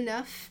 enough is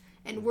enough.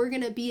 And we're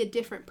going to be a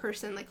different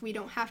person. Like, we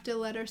don't have to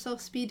let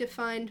ourselves be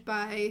defined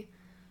by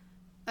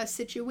a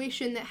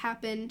situation that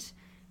happened.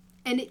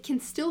 And it can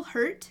still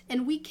hurt.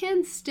 And we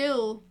can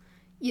still,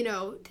 you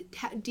know,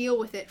 deal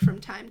with it from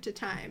time to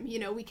time. You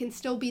know, we can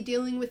still be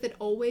dealing with it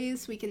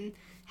always. We can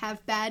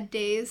have bad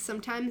days.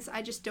 Sometimes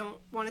I just don't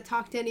want to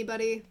talk to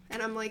anybody.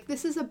 And I'm like,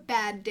 this is a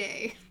bad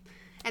day.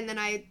 And then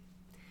I,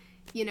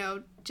 you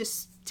know,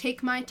 just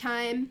take my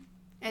time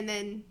and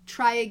then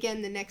try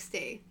again the next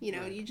day. You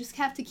know, you just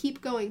have to keep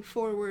going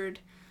forward,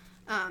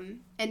 and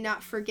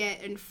not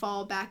forget and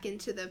fall back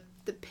into the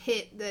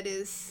pit that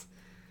is,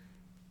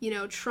 you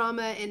know,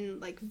 trauma and,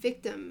 like,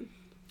 victim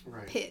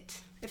pit,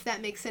 if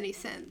that makes any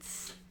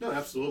sense. No,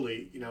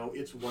 absolutely. You know,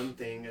 it's one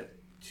thing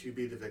to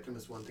be the victim.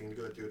 It's one thing to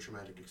go through a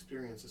traumatic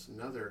experience. It's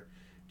another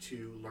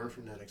to learn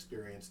from that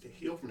experience, to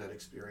heal from that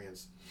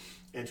experience,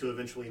 and to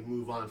eventually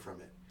move on from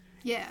it.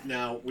 Yeah.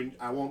 Now,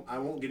 I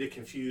won't get it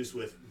confused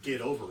with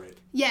get over it.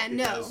 Yeah,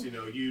 because, you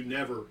know, you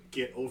never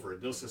get over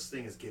it. No such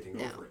thing as getting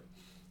over it.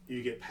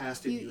 You get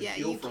past it. You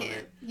heal from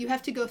it. You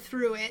have to go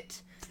through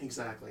it.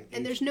 Exactly.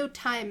 And there's no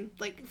time,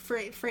 like,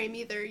 frame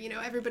either. You know,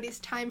 everybody's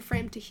time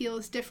frame to heal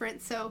is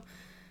different. So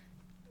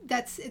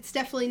it's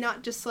definitely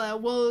not just,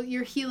 well,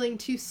 you're healing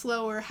too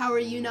slow, or how are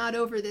you not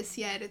over this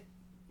yet?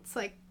 It's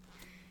like,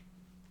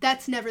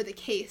 that's never the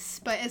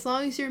case. But as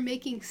long as you're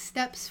making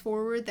steps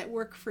forward that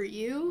work for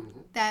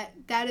you, that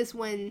is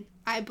when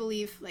I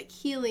believe, like,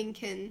 healing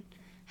can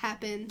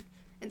happen.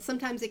 And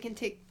sometimes it can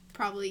take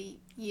probably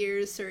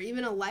years or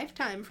even a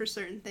lifetime for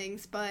certain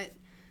things, but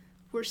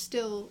we're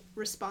still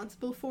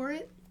responsible for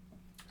it.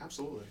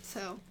 Absolutely.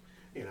 So,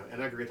 you know,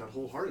 and I agree with that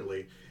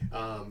wholeheartedly.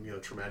 You know,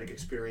 traumatic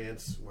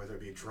experience, whether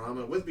it be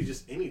drama, whether it be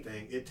just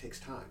anything, it takes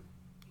time.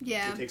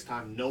 Yeah. It takes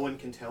time. No one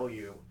can tell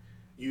you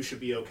you should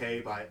be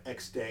okay by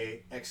X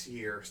day, X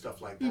year,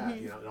 stuff like that.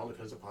 You know, it all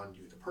depends upon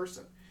you, the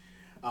person.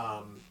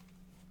 And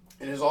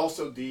there's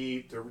also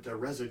the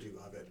residue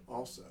of it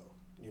also,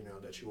 you know,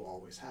 that you will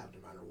always have no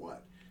matter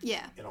what.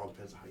 Yeah. It all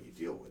depends on how you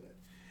deal with it.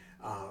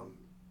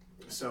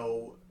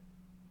 So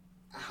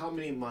how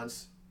many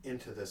months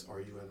into this are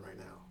you in right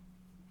now?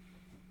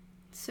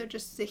 So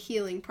just the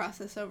healing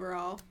process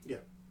overall. Yeah.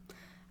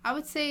 I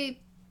would say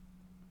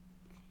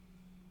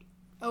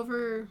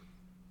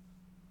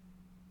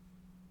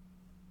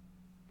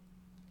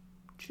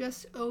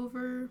just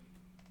over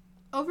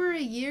a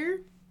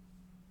year.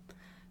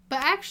 But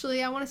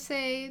actually, I want to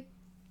say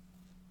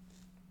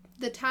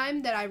the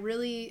time that I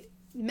really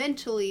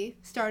mentally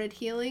started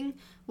healing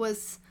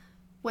was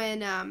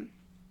when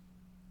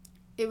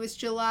it was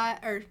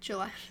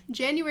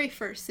January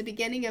 1st, the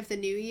beginning of the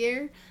new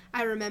year.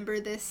 I remember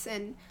this,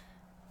 and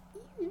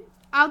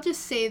I'll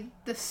just say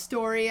the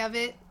story of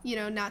it, you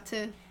know, not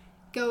to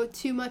go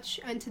too much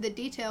into the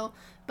detail,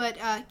 but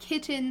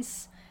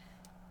Kitten's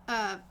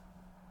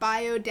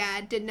bio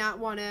dad did not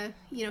want to,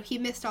 you know, he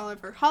missed all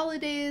of her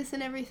holidays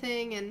and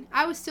everything, and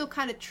I was still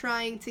kind of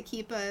trying to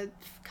keep a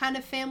kind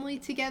of family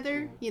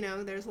together, you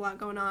know, there's a lot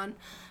going on,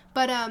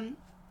 but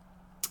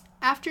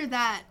after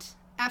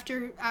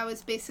I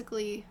was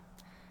basically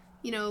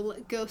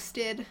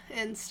ghosted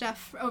and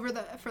stuff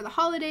for the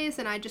holidays,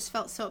 and I just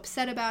felt so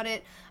upset about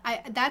it.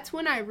 That's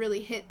when I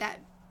really hit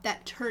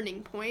that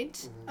turning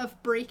point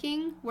of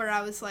breaking, where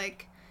I was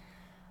like,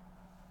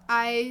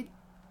 I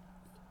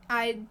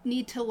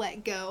need to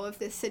let go of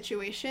this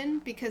situation,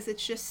 because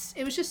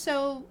it was just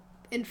so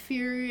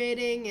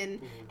infuriating,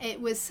 and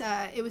it was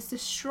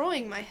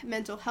destroying my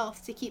mental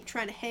health to keep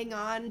trying to hang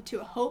on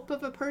to a hope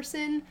of a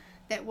person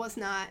that was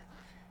not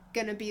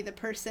gonna be the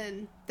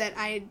person that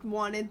I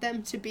wanted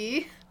them to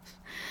be,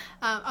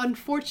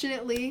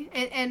 unfortunately,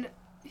 and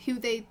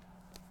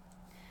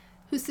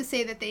who's to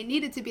say that they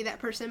needed to be that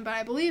person, but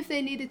I believe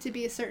they needed to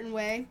be a certain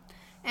way.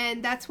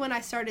 And that's when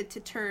I started to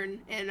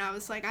turn, and I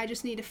was like, I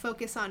just need to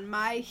focus on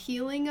my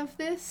healing of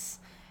this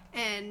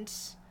and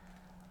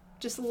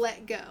just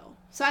let go.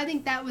 So I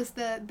think that was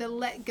the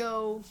let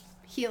go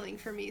healing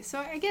for me. So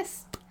I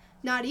guess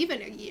not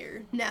even a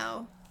year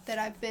now that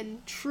I've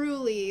been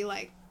truly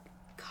like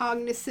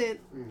cognizant,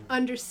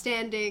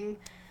 understanding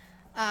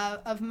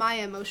of my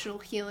emotional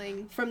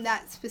healing from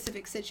that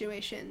specific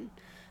situation.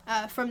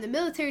 From the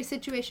military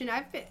situation,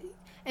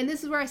 and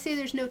this is where I say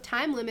there's no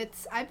time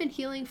limits, I've been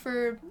healing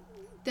for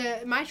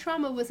my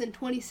trauma was in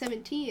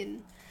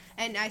 2017,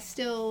 and I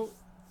still,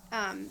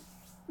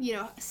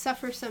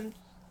 suffer some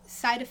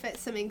side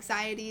effects, some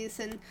anxieties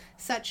and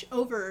such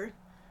over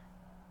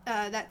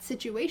that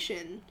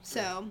situation.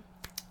 So,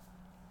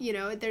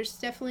 there's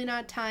definitely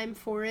not time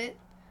for it,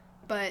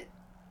 but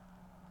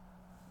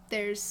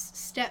there's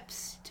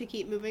steps to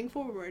keep moving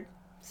forward.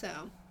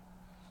 So,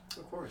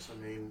 of course, I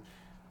mean,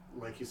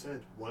 like you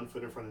said, one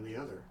foot in front of the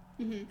other.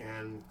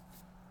 And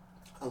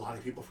a lot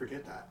of people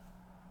forget that.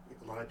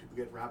 A lot of people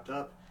get wrapped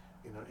up,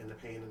 in the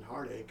pain and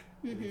heartache,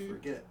 and they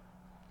forget.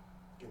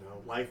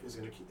 Life is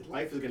going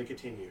to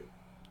continue.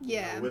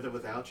 Yeah. With or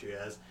without you,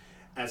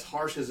 as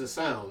harsh as it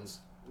sounds,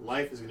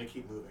 life is going to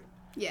keep moving.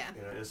 Yeah.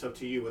 And it's up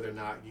to you whether or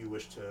not you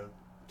wish to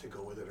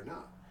go with it or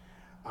not.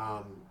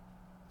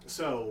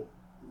 So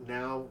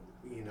now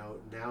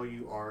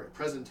you are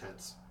present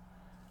tense.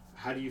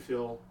 How do you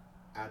feel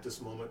at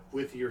this moment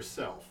with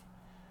yourself?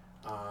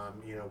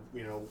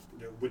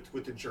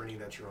 With the journey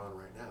that you're on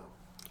right now.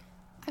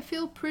 I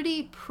feel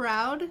pretty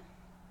proud,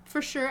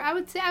 for sure. I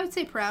would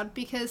say proud,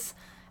 because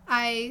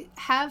I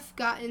have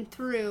gotten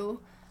through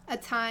a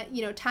time,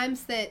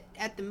 times that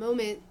at the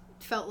moment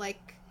felt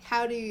like,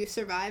 how do you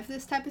survive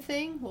this type of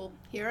thing? Well,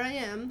 here I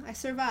am. I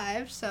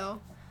survived,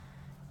 so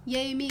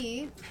yay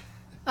me.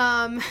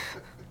 But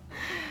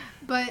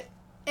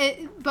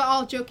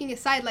all joking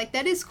aside, like,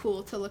 that is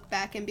cool to look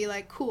back and be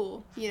like,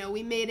 cool,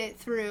 we made it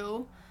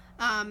through.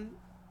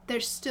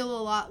 There's still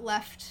a lot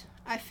left,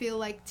 I feel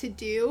like, to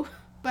do,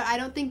 but I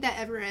don't think that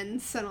ever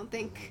ends.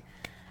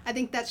 I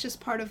think that's just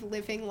part of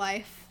living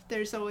life.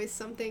 There's always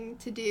something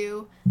to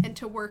do and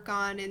to work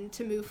on and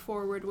to move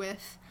forward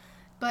with.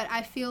 But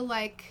I feel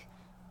like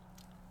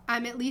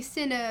I'm at least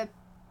in a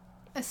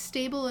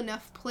stable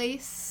enough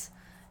place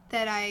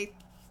that I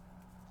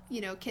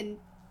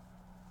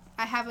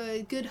have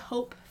a good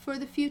hope for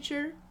the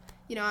future.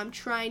 I'm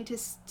trying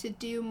to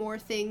do more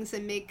things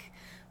and make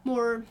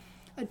more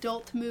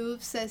adult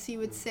moves, as you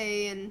would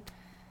say, and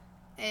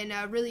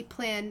really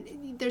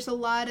plan. There's a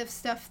lot of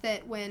stuff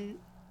that when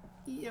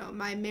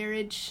my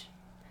marriage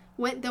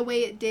went the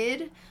way it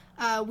did,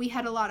 we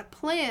had a lot of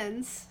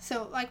plans,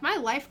 so like my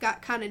life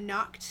got kind of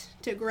knocked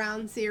to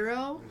ground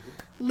zero,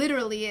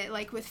 literally,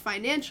 like with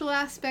financial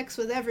aspects,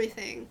 with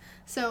everything.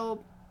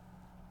 So,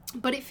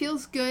 but it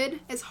feels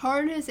good, as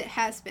hard as it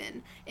has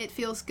been. It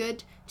feels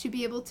good to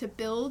be able to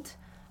build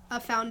a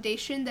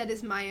foundation that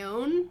is my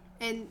own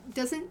and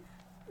doesn't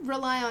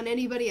rely on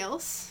anybody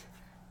else,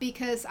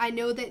 because I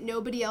know that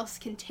nobody else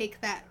can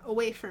take that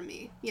away from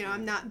me.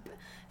 I'm not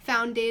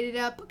foundated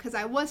up, because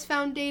I was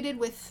foundated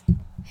with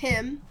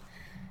him,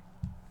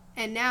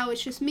 and now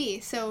it's just me.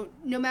 So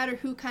no matter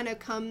who kind of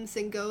comes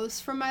and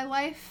goes from my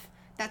life,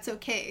 that's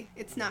okay.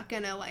 It's not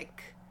gonna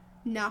like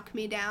knock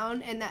me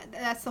down, and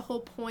that's the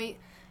whole point.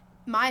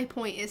 My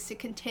point is to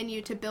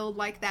continue to build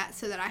like that,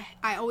 so that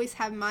I always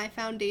have my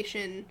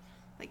foundation,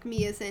 like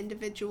me as an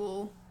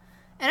individual.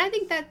 And I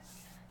think that,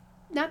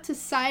 not to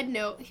side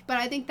note, but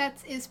I think that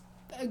is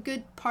a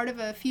good part of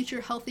a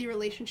future healthy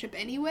relationship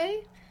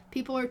anyway.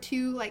 People are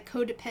too like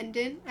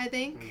codependent, I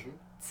think.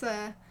 It's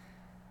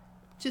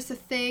just a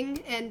thing,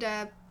 and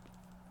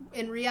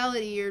in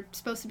reality you're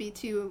supposed to be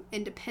two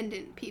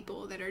independent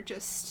people that are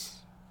just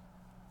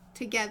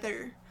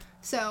together.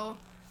 So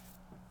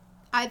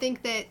I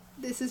think that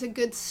this is a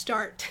good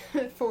start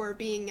for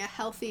being a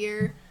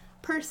healthier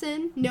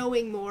person,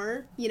 knowing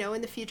more,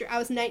 in the future. I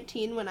was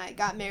 19 when I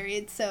got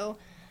married, so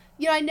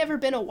I'd never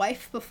been a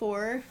wife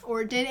before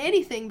or did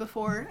anything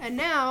before, and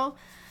now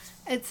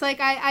it's like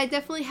I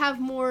definitely have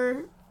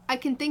more. I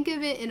can think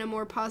of it in a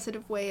more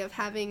positive way, of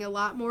having a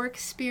lot more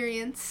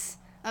experience,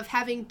 of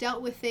having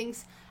dealt with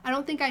things. I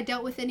don't think I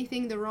dealt with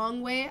anything the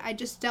wrong way. I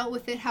just dealt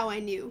with it how I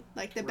knew,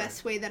 like the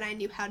best way that I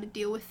knew how to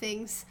deal with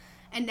things.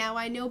 And now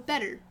I know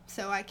better,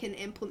 so I can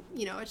implement,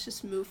 it's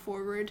just move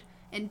forward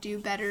and do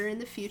better in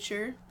the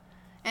future.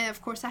 And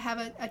of course I have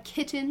a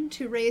kitten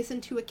to raise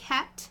into a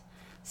cat.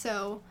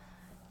 So,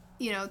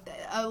 you know,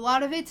 a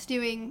lot of it's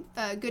doing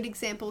good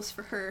examples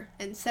for her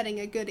and setting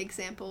a good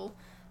example,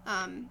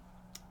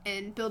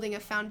 and building a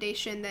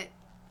foundation that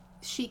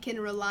she can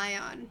rely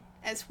on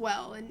as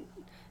well. And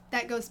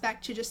that goes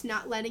back to just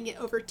not letting it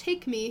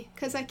overtake me,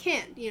 because I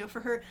can't, you know,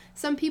 for her.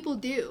 Some people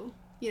do,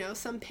 you know,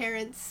 some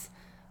parents,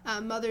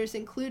 mothers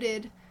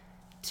included,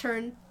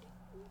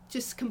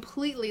 just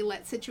completely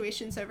let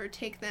situations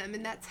overtake them,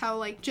 and that's how,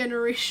 like,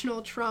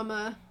 generational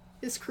trauma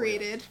is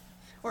created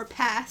or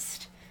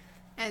passed,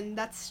 and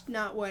that's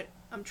not what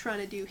I'm trying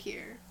to do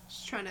here.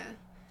 Just trying to,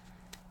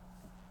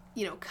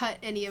 you know, cut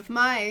any of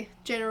my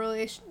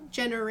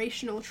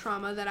generational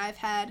trauma that I've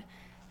had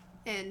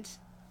and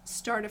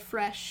start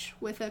afresh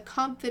with a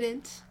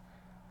confident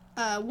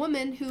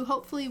woman who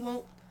hopefully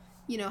won't,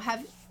 you know,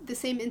 have the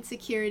same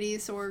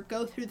insecurities or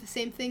go through the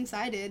same things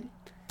I did,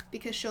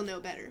 because she'll know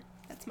better.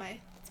 That's my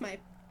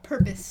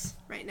purpose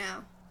right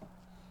now.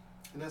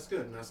 And that's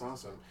good, and that's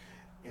awesome.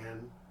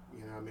 And,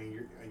 you know, I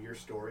mean, your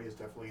story is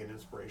definitely an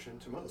inspiration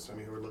to most, I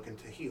mean, who are looking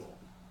to heal.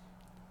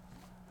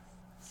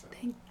 So.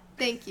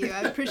 Thank you.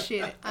 I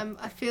appreciate it.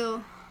 I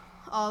feel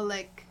all,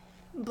 like,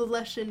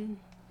 blushing.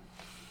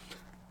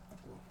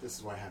 Well, this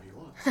is why I have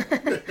you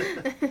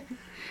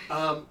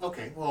on.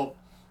 Okay, well,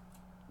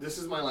 this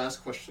is my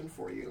last question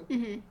for you,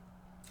 and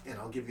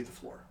I'll give you the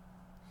floor.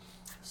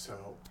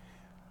 So,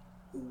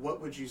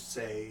 what would you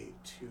say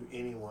to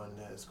anyone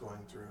that is going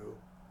through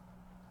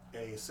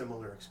a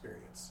similar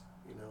experience?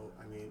 You know,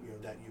 I mean, you know,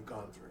 that you've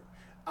gone through.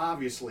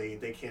 Obviously,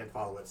 they can't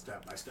follow it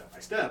step by step by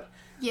step.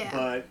 Yeah.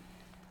 But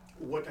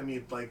what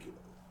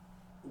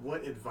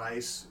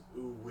advice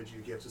would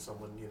you give to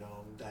someone, you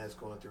know, that is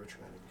going through a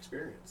traumatic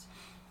experience?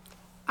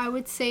 I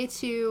would say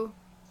to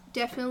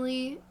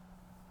definitely,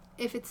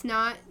 if it's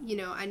not, you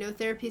know, I know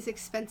therapy is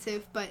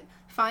expensive, but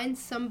find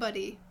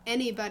somebody,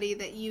 anybody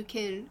that you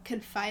can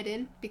confide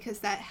in, because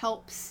that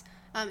helps.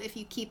 If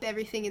you keep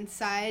everything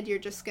inside, you're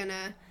just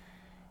gonna,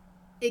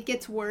 it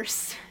gets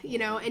worse, you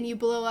know, and you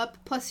blow up.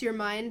 Plus your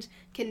mind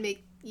can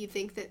make you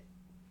think that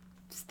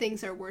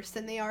things are worse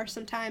than they are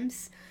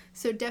sometimes.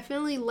 So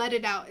definitely let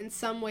it out in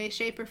some way,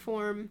 shape, or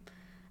form,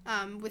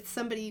 with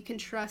somebody you can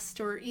trust,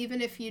 or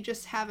even if you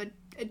just have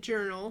a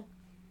journal.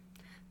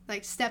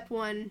 Like, step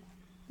one,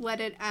 let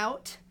it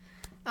out,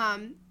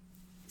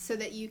 so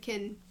that you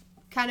can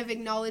kind of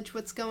acknowledge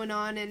what's going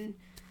on, and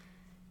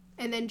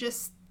then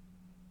just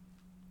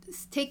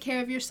take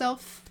care of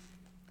yourself,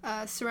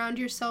 surround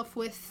yourself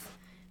with,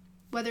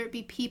 whether it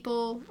be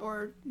people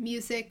or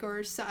music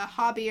or a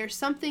hobby or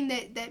something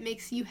that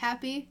makes you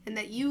happy and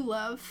that you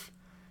love.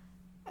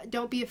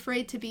 Don't be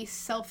afraid to be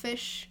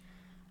selfish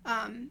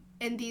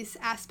in these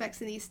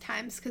aspects, in these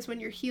times, because when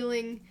you're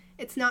healing,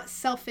 it's not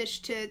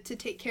selfish to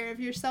take care of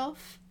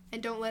yourself,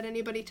 and don't let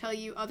anybody tell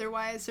you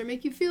otherwise or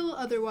make you feel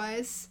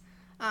otherwise,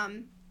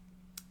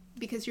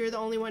 because you're the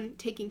only one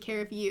taking care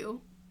of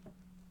you.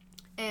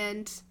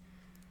 And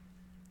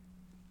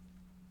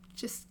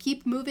just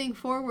keep moving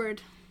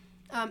forward,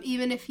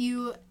 even if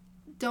you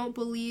don't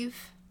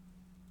believe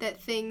that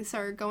things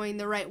are going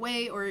the right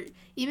way, or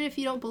even if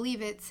you don't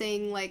believe it,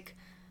 saying, like,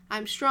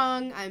 I'm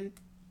strong, I'm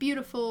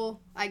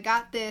beautiful, I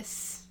got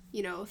this,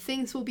 you know,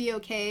 things will be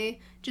okay.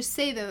 Just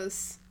say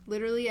those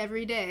literally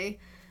every day,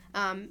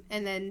 and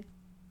then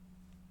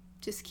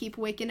just keep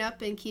waking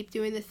up and keep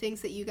doing the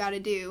things that you got to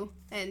do,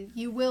 and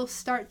you will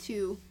start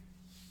to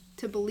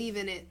believe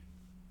in it.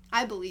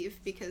 I believe,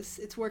 because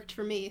it's worked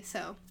for me.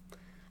 So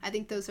I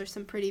think those are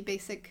some pretty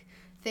basic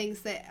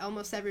things that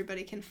almost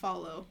everybody can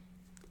follow.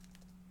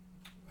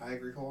 I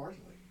agree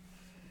wholeheartedly.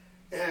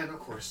 And of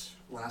course,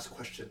 last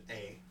question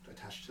A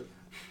attached to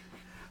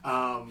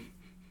that.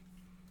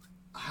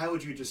 How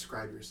would you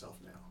describe yourself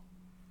now?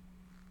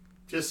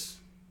 Just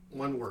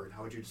one word.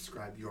 How would you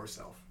describe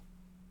yourself?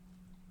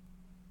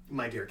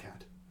 My dear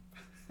cat.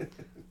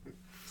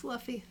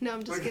 Fluffy. No,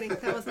 I'm just kidding.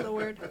 That wasn't the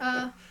word.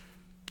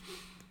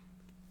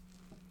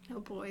 Oh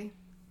boy.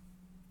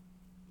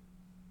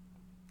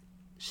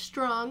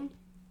 Strong,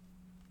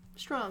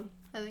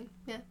 I think.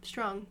 Yeah,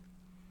 strong.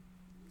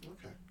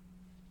 Okay.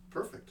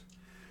 Perfect.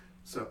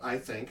 So I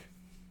thank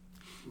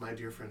my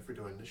dear friend for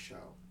doing this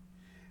show.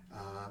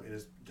 It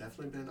has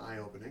definitely been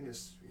eye-opening.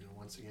 As you know,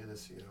 once again,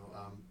 as you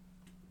know,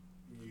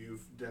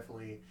 you've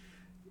definitely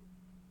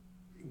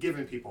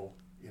given people,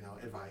 you know,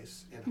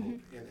 advice and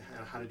hope and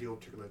how to deal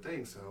with particular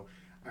things. So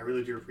I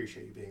really do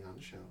appreciate you being on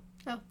the show.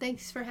 Oh,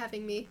 thanks for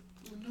having me.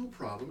 No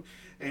problem.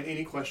 And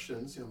any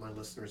questions, you know, my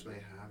listeners may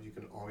have, you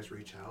can always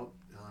reach out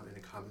in the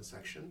comment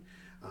section.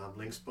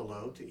 Links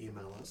below to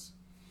email us.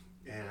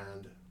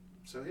 And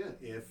so, yeah,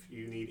 if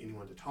you need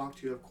anyone to talk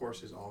to, of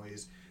course, there's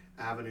always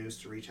avenues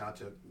to reach out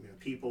to, you know,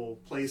 people,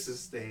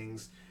 places,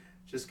 things.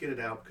 Just get it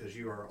out, because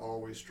you are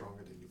always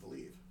stronger than you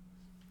believe.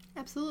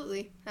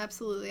 Absolutely.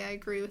 Absolutely. I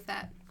agree with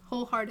that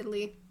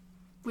wholeheartedly.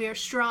 We are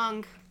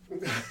strong.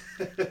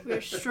 We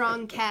are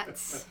strong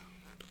cats.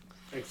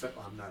 Except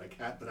I'm not a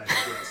cat, but I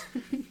digress.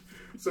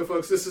 So,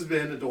 folks, this has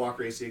been the Walk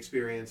Racy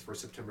Experience for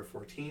September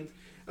 14th.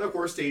 And, of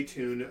course, stay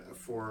tuned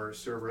for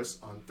Cerberus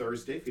on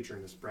Thursday,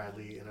 featuring Miss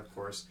Bradley, and, of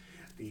course,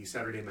 the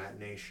Saturday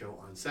Matinee Show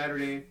on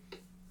Saturday.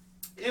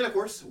 And, of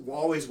course, we'll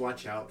always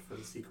watch out for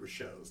the secret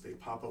shows. They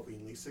pop up when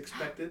you least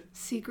expect it.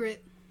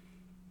 Secret.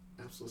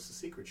 Absolutely, it's a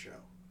secret show.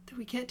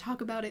 We can't talk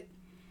about it.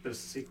 But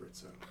it's a secret,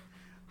 so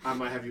I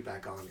might have you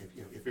back on if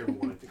you ever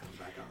wanted to come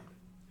back on.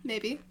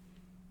 Maybe.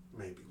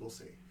 Maybe. We'll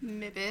see.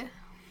 Maybe.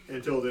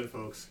 Until then,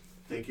 folks,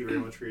 thank you very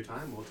much for your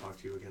time. We'll talk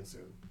to you again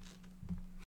soon.